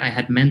 because I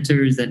had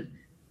mentors that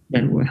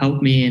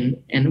helped me.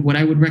 And what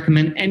I would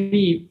recommend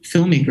any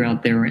filmmaker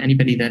out there, or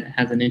anybody that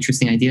has an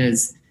interesting idea,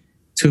 is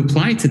to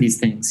apply to these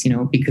things,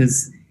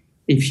 because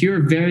if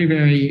you're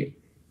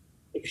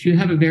if you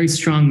have a very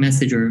strong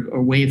message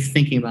or way of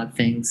thinking about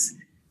things,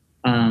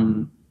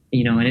 and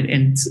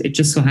it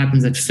just so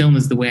happens that film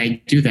is the way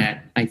I do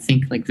that. I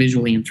think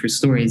visually and through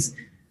stories,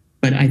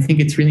 but I think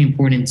it's really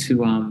important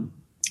to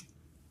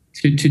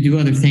do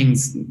other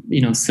things,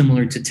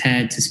 similar to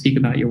TED, to speak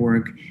about your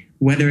work,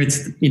 whether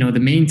it's, the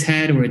main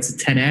TED, or it's a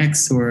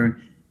TEDx, or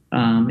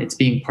it's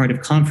being part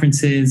of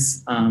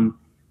conferences.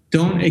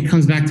 It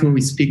comes back to what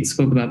we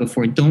spoke about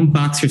before. Don't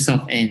box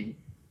yourself in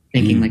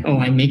thinking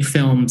I make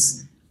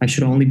films, I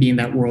should only be in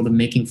that world of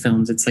making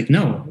films. It's like,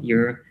 no,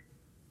 you're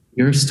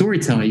a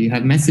storyteller. You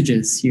have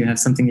messages. You have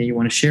something that you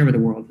want to share with the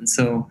world. And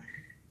so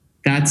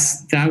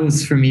that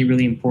was for me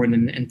really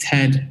important. And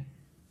Ted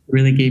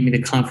really gave me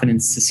the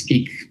confidence to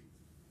speak,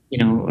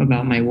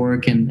 about my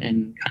work and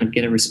kind of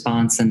get a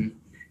response and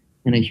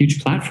a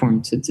huge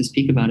platform to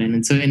speak about it.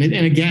 And so, and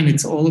again,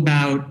 it's all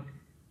about,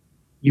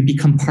 you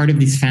become part of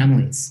these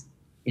families,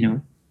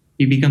 you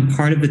become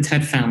part of the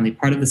TED family,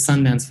 part of the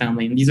Sundance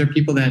family. And these are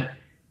people that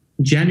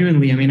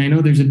genuinely, I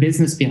know there's a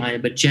business behind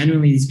it, but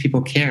genuinely these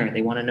people care.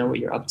 They want to know what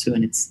you're up to.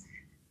 And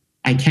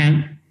I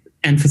can't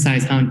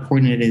emphasize how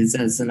important it is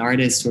as an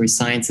artist or a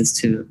scientist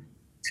to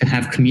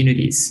have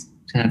communities,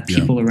 to have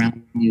people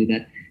around you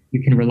that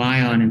you can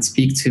rely on and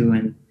speak to.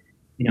 And,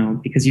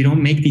 because you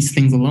don't make these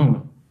things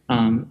alone.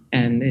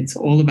 And it's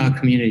all about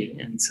community.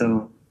 And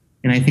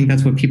I think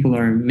that's what people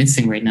are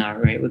missing right now,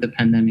 right? With the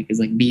pandemic, is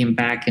like being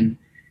back and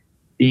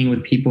being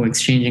with people,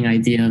 exchanging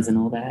ideas and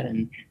all that.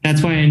 And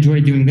that's why I enjoy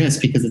doing this,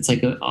 because it's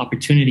like an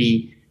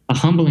opportunity, a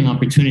humbling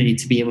opportunity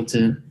to be able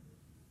to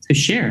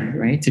share,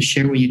 right? To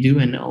share what you do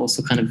and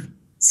also kind of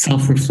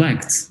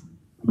self-reflect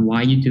on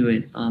why you do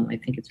it. I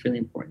think it's really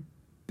important.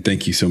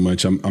 Thank you so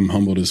much. I'm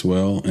humbled as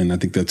well. And I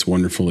think that's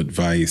wonderful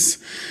advice.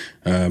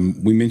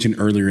 We mentioned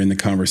earlier in the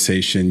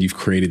conversation, you've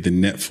created the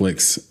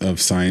Netflix of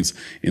science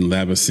in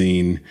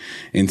Labocine.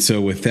 And so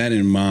with that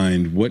in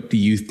mind, what do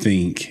you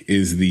think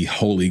is the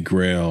holy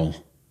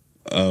grail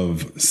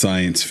of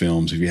science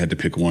films, if you had to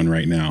pick one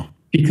right now?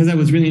 Because I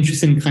was really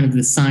interested in kind of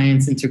the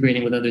science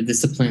integrating with other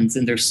disciplines,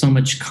 and there's so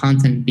much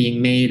content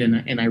being made,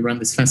 and I run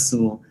this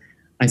festival,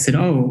 I said,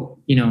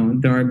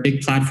 there are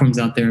big platforms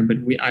out there, but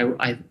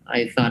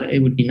I thought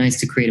it would be nice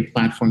to create a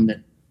platform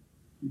that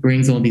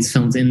brings all these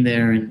films in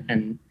there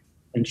and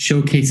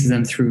showcases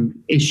them through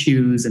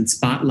issues and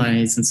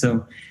spotlights. And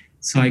so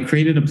I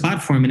created a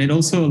platform, and it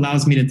also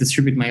allows me to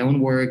distribute my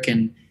own work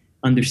and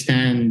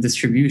understand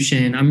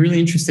distribution. I'm really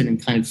interested in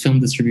kind of film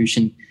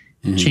distribution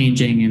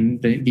changing and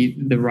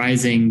the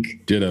rising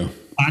Ditto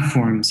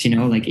platforms,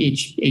 like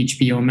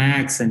HBO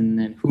Max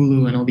and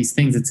Hulu and all these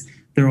things.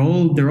 They're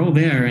all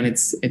there, and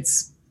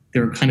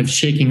they're kind of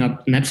shaking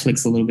up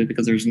Netflix a little bit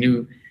because there's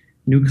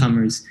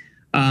newcomers.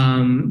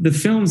 The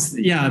films,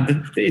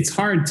 it's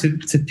hard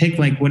to pick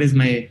like what is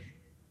my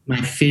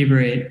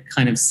favorite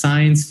kind of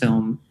science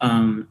film.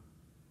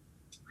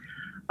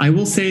 I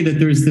will say that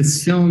there's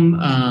this film,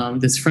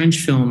 this French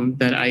film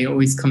that I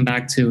always come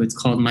back to. It's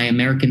called My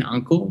American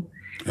Uncle.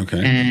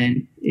 Okay.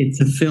 And it's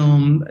a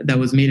film that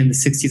was made in the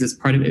 60s as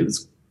part of it.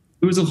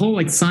 It was a whole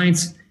like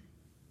science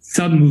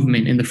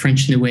sub-movement in the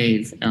French New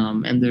Wave.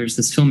 And there's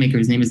this filmmaker,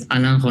 his name is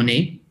Alain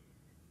René,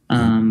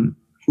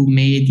 who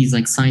made these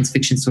like science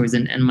fiction stories.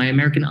 And My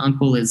American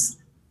Uncle is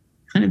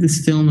kind of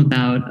this film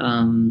about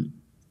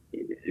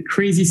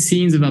crazy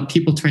scenes about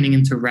people turning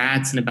into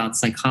rats and about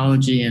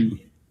psychology. And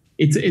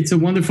it's a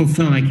wonderful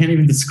film. I can't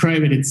even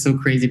describe it. It's so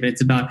crazy, but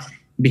it's about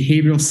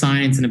behavioral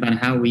science and about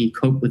how we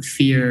cope with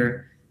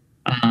fear.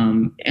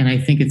 And I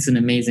think it's an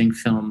amazing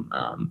film.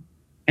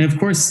 And of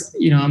course,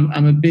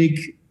 I'm a big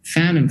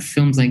fan of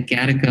films like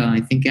Gattaca. I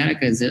think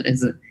Gattaca is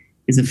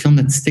a film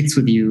that sticks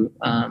with you.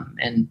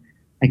 And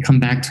I come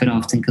back to it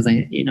often because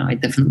I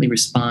definitely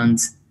respond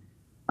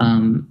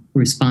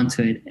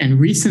to it. And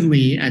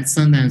recently at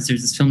Sundance,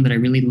 there's this film that I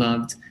really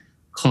loved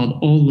called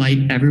All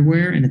Light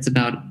Everywhere. And it's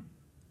about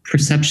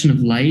perception of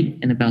light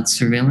and about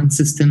surveillance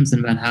systems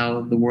and about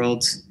how the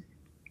world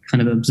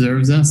kind of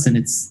observes us. And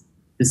it's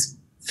this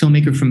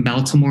filmmaker from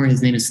Baltimore.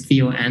 His name is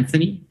Theo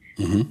Anthony.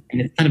 Mm-hmm.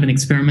 And it's kind of an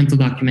experimental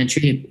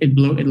documentary. It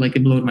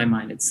blowed my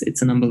mind.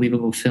 It's an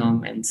unbelievable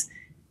film, and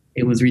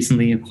it was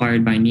recently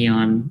acquired by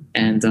Neon.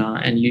 And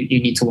you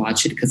need to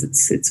watch it because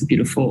it's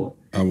beautiful.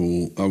 I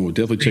will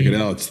definitely check it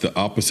out. It's the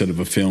opposite of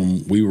a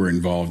film we were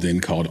involved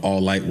in called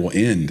All Light Will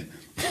End.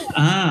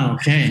 Ah,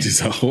 okay. Which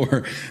is a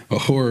horror I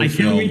can't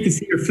film. wait to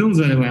see your films,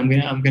 by the way.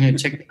 I'm gonna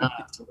check it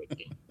out.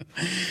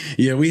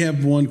 Yeah, we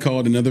have one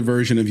called Another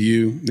Version of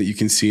You that you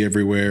can see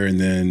everywhere. And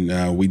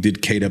then we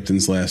did Kate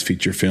Upton's last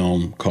feature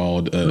film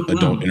called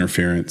Adult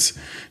Interference.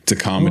 It's a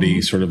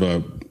comedy, sort of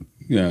a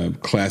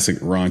classic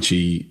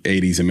raunchy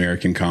 80s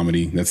American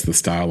comedy. That's the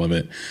style of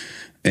it.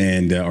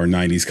 And or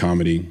 90s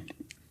comedy.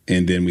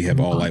 And then we have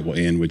All Light Will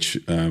End, which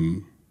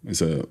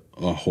is a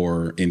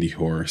horror, indie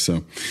horror.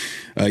 So,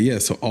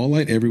 so All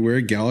Light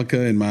Everywhere,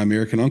 Gattaca, and My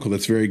American Uncle.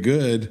 That's very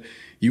good.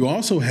 You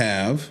also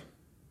have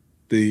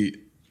the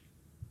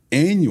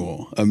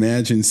annual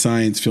Imagine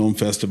Science Film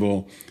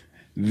Festival.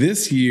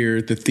 This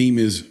year, the theme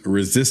is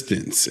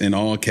resistance in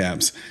all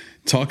caps.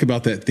 Talk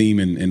about that theme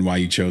and why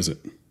you chose it.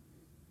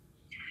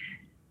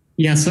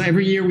 Yeah, so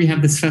every year we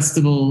have this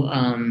festival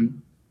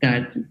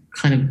that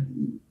kind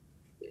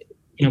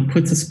of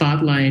puts a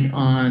spotlight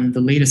on the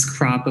latest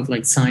crop of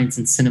like science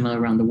and cinema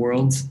around the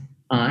world.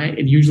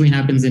 It usually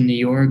happens in New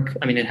York.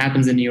 I mean, it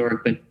happens in New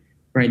York, but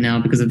right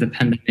now because of the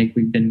pandemic,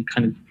 we've been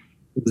it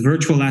was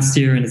virtual last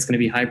year and it's going to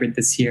be hybrid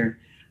this year.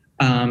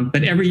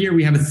 But every year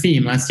we have a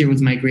theme. Last year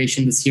was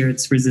migration. This year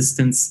it's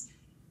resistance.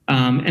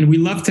 And we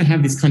love to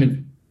have these kind of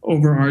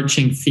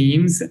overarching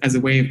themes as a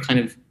way of kind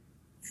of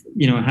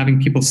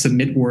having people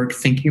submit work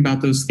thinking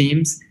about those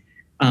themes.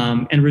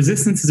 And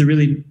resistance is a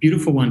really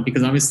beautiful one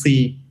because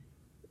obviously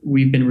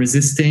we've been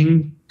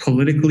resisting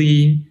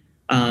politically.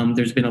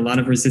 There's been a lot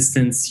of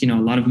resistance, a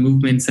lot of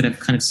movements that have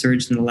kind of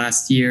surged in the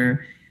last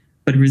year.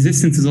 But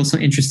resistance is also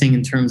interesting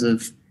in terms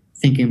of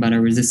thinking about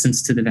our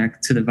resistance to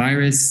the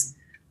virus,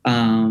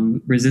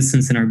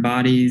 resistance in our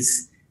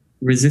bodies,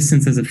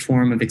 resistance as a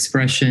form of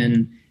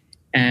expression.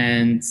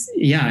 And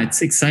yeah,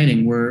 it's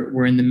exciting.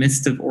 We're in the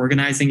midst of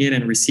organizing it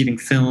and receiving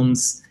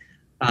films.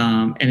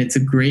 And it's a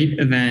great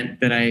event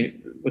that I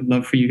would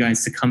love for you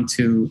guys to come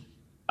to,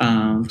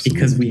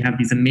 because we have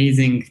these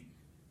amazing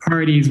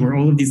parties where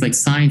all of these like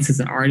scientists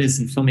and artists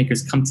and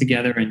filmmakers come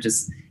together and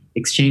just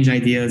exchange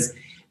ideas.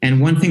 And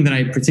one thing that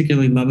I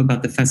particularly love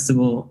about the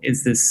festival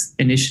is this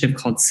initiative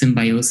called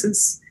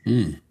Symbiosis,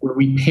 where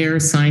we pair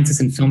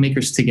scientists and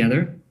filmmakers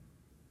together,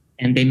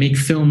 and they make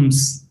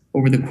films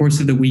over the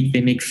course of the week.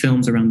 They make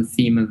films around the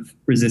theme of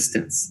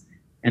resistance,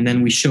 and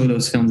then we show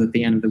those films at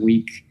the end of the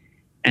week.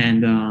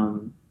 And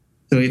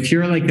so if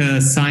you're like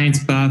a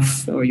science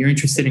buff or you're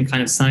interested in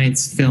kind of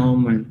science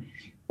film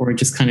or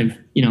just kind of,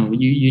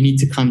 you need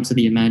to come to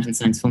the Imagine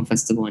Science Film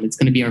Festival. And it's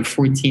going to be our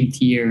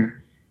 14th year.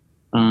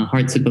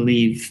 Hard to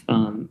believe.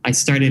 I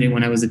started it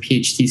when I was a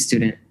PhD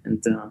student,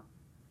 and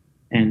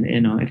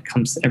it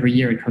comes every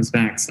year. It comes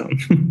back. So,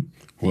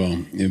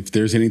 well, if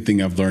there's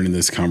anything I've learned in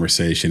this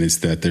conversation, it's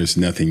that there's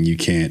nothing you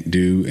can't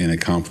do and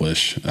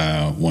accomplish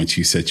once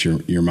you set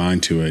your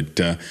mind to it.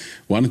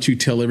 Why don't you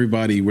tell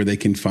everybody where they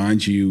can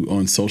find you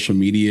on social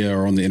media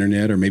or on the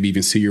internet, or maybe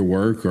even see your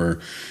work or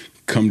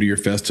come to your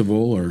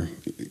festival or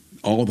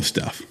all the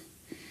stuff?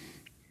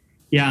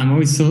 Yeah, I'm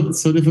always so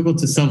difficult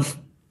to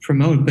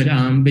self-promote, but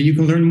you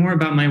can learn more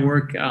about my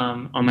work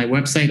on my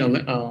website,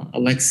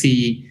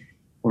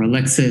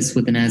 Alexis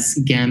with an S,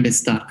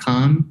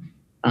 Gambis.com.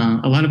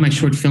 A lot of my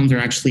short films are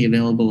actually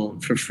available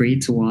for free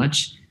to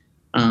watch.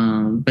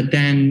 But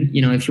then,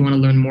 if you want to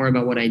learn more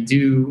about what I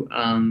do,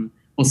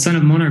 Son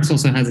of Monarchs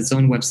also has its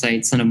own website,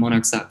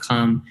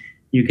 sonofmonarchs.com.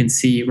 You can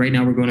see right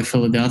now we're going to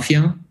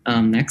Philadelphia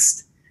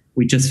next.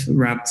 We just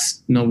wrapped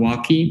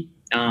Milwaukee.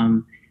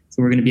 So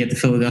we're going to be at the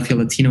Philadelphia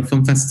Latino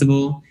Film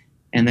Festival.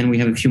 And then we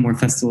have a few more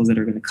festivals that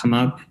are going to come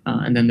up,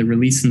 and then the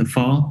release in the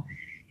fall.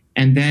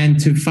 And then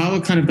to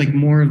follow kind of like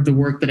more of the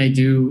work that I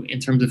do in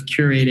terms of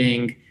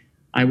curating,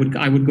 I would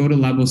go to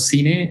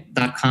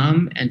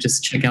labocine.com and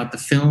just check out the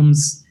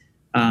films.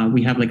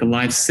 We have like a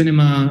live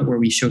cinema where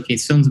we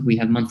showcase films. We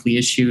have monthly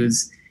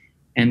issues.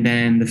 And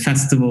then the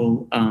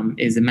festival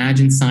is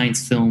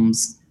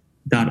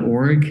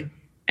imaginesciencefilms.org.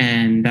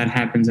 And that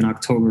happens in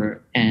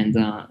October. And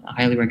I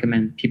highly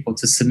recommend people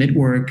to submit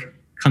work,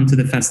 come to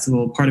the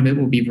festival. Part of it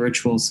will be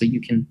virtual, so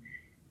you can,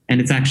 and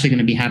it's actually going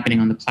to be happening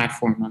on the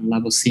platform on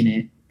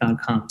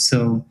labocine.com.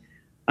 So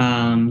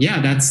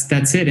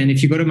that's it. And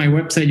if you go to my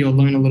website, you'll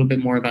learn a little bit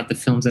more about the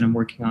films that I'm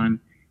working on,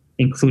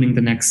 including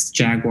the next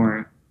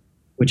Jaguar,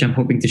 which I'm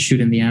hoping to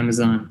shoot in the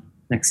Amazon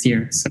next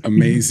year. So.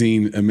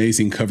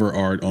 Amazing cover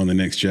art on the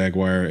next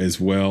Jaguar as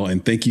well.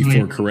 And thank you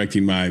for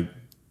correcting my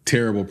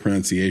terrible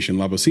pronunciation.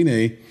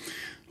 Labocine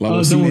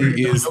is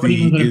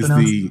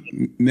the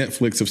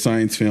Netflix of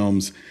science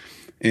films.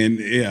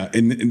 And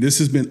and this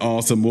has been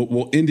awesome.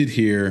 We'll end it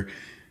here.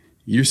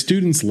 Your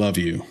students love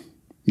you.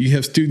 You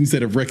have students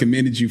that have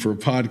recommended you for a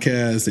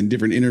podcast and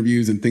different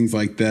interviews and things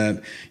like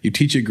that. You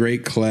teach a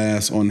great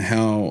class on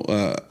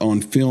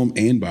on film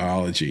and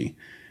biology.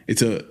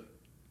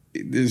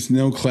 There's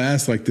no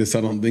class like this, I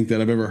don't think, that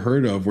I've ever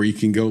heard of where you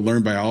can go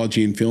learn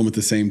biology and film at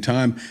the same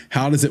time.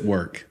 How does it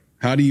work?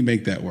 How do you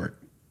make that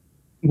work?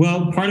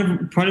 Well, part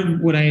of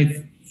what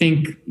I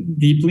think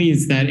deeply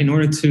is that in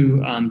order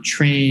to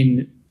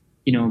train,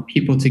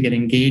 people to get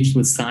engaged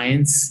with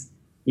science,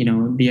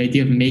 the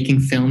idea of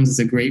making films is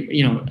a great,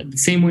 the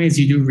same way as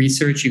you do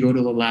research, you go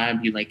to the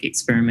lab, you like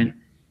experiment,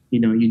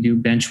 you do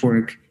bench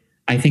work.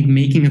 I think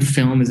making a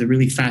film is a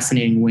really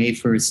fascinating way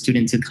for a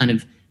student to kind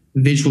of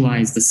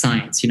visualize the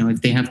science.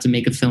 If they have to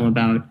make a film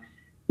about,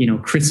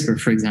 CRISPR,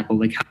 for example,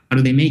 like how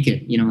do they make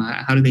it?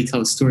 How do they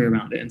tell a story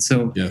around it? And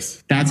so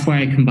that's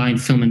why I combine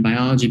film and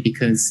biology,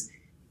 because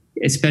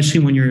especially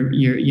when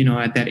you're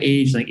at that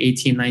age, like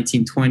 18,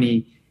 19,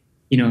 20,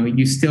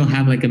 you still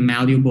have like a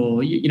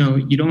malleable,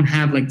 you don't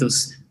have like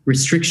those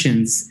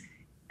restrictions,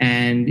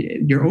 and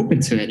you're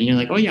open to it. And you're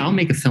like, oh yeah, I'll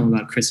make a film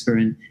about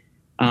CRISPR.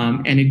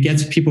 And it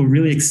gets people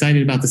really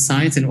excited about the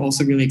science and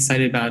also really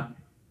excited about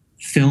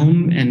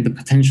film and the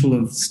potential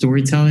of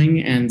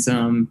storytelling. And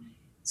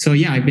so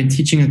I've been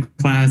teaching a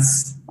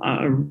class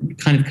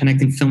kind of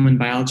connecting film and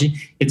biology.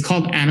 It's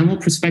called Animal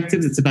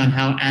Perspectives. It's about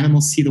how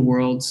animals see the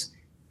world,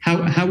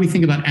 how we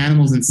think about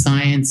animals in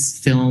science,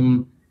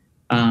 film,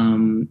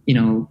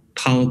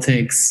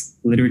 politics,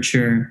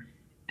 literature,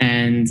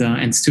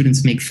 and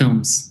students make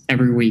films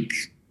every week,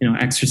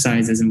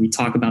 exercises, and we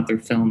talk about their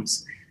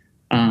films.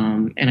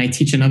 And I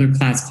teach another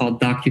class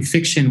called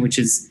Docufiction, which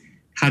is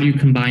how do you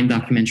combine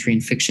documentary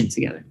and fiction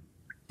together?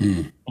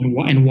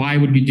 And why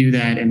would we do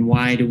that? And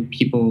why do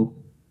people,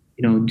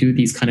 do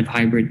these kind of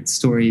hybrid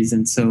stories?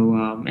 And so,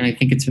 and I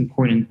think it's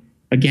important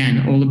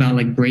again, all about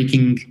like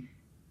breaking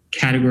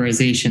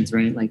categorizations,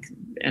 right? Like,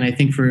 and I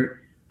think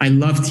I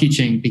love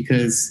teaching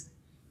because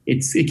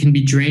it can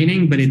be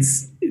draining, but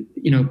it's,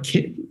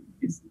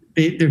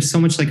 there's so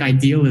much like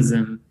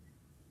idealism,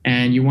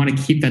 and you want to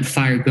keep that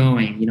fire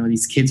going.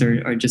 These kids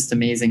are just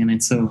amazing.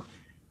 And so,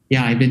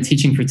 yeah, I've been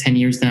teaching for 10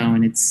 years now,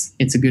 and it's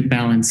a good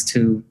balance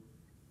to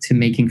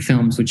making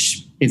films,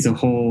 which is a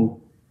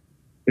whole,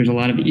 there's a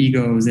lot of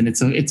egos, and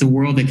it's a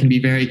world that can be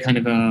very kind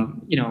of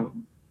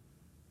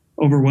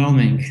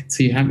overwhelming.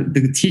 So you have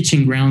the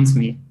teaching grounds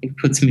me. It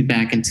puts me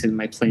back into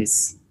my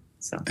place.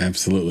 So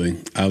absolutely.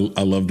 I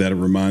love that. It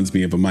reminds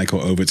me of a Michael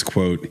Ovitz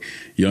quote,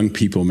 young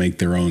people make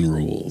their own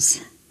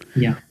rules.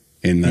 Yeah.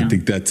 And I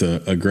think that's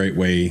a great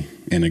way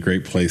and a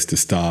great place to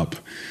stop.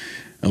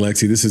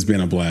 Alexi, this has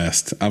been a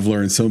blast. I've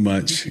learned so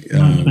much.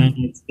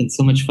 It's been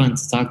so much fun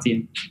to talk to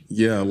you.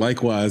 Yeah,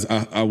 likewise.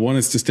 I want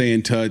us to stay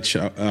in touch.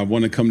 I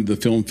want to come to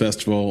the film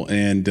festival,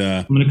 and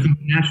I'm going to come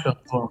to Nashville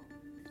as well.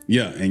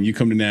 Yeah, and you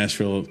come to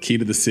Nashville, key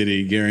to the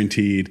city,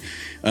 guaranteed.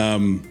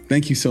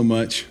 Thank you so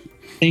much.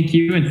 Thank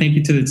you, and thank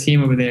you to the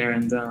team over there.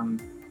 And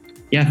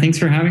thanks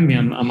for having me.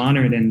 I'm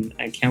honored, and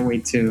I can't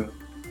wait to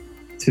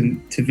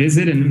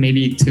visit, and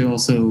maybe to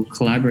also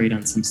collaborate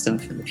on some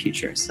stuff in the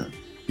future. So.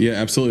 Yeah,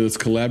 absolutely. Let's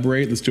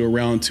collaborate. Let's do a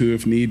round 2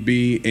 if need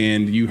be.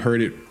 And you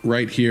heard it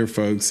right here,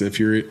 folks. If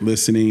you're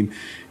listening,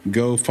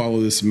 go follow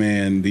this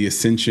man. The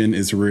ascension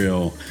is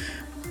real.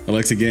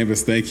 Alexi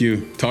Gambis, thank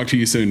you. Talk to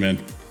you soon, man.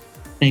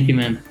 Thank you,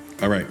 man.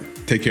 All right.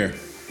 Take care.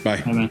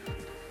 Bye. Bye-bye.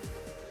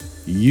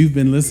 You've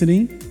been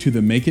listening to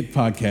the Make It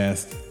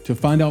Podcast. To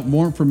find out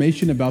more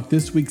information about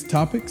this week's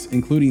topics,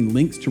 including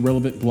links to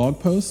relevant blog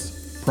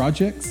posts,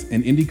 projects,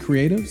 and indie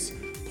creatives,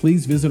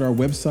 please visit our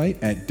website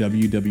at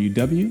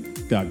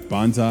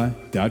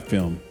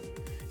www.bonsai.film.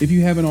 If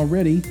you haven't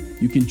already,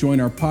 you can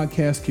join our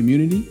podcast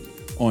community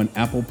on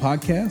Apple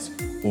Podcasts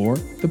or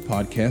the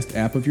podcast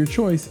app of your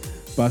choice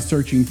by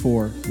searching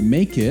for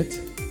Make It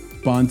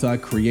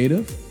Bonsai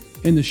Creative,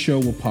 and the show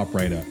will pop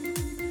right up.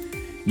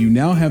 You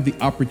now have the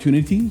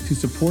opportunity to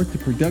support the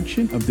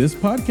production of this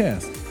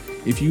podcast.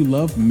 If you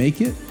love Make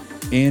It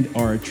and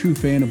are a true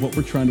fan of what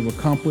we're trying to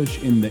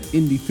accomplish in the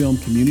indie film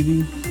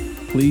community,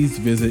 please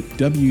visit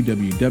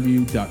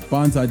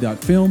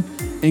www.bonsai.film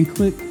and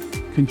click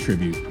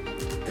Contribute.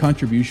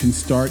 Contributions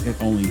start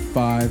at only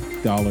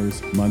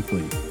 $5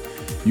 monthly.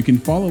 You can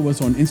follow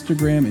us on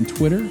Instagram and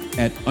Twitter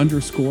at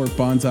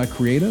 _Bonsai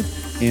Creative,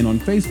 and on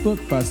Facebook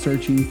by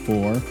searching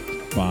for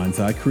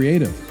Bonsai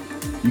Creative.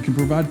 You can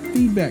provide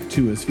feedback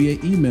to us via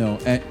email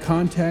at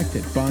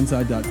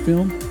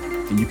contact@bonsai.film,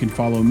 and you can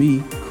follow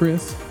me,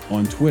 Chris,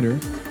 on Twitter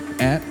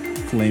at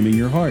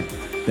FlamingYourHeart.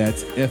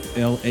 That's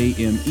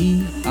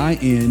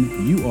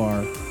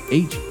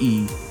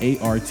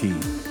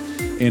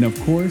FlamingYurHeart. And of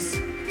course,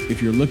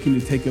 if you're looking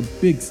to take a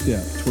big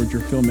step towards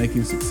your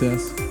filmmaking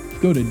success,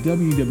 go to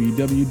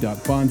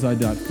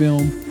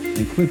www.bonsai.film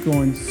and click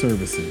on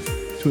Services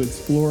to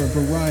explore a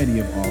variety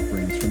of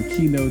offerings, from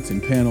keynotes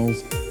and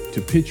panels to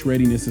pitch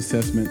readiness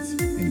assessments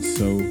and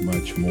so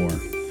much more.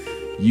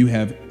 You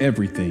have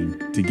everything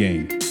to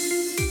gain.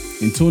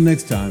 Until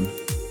next time,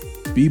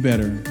 be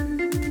better,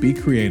 be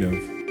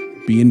creative,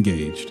 be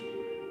engaged,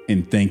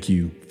 and thank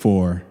you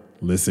for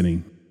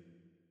listening.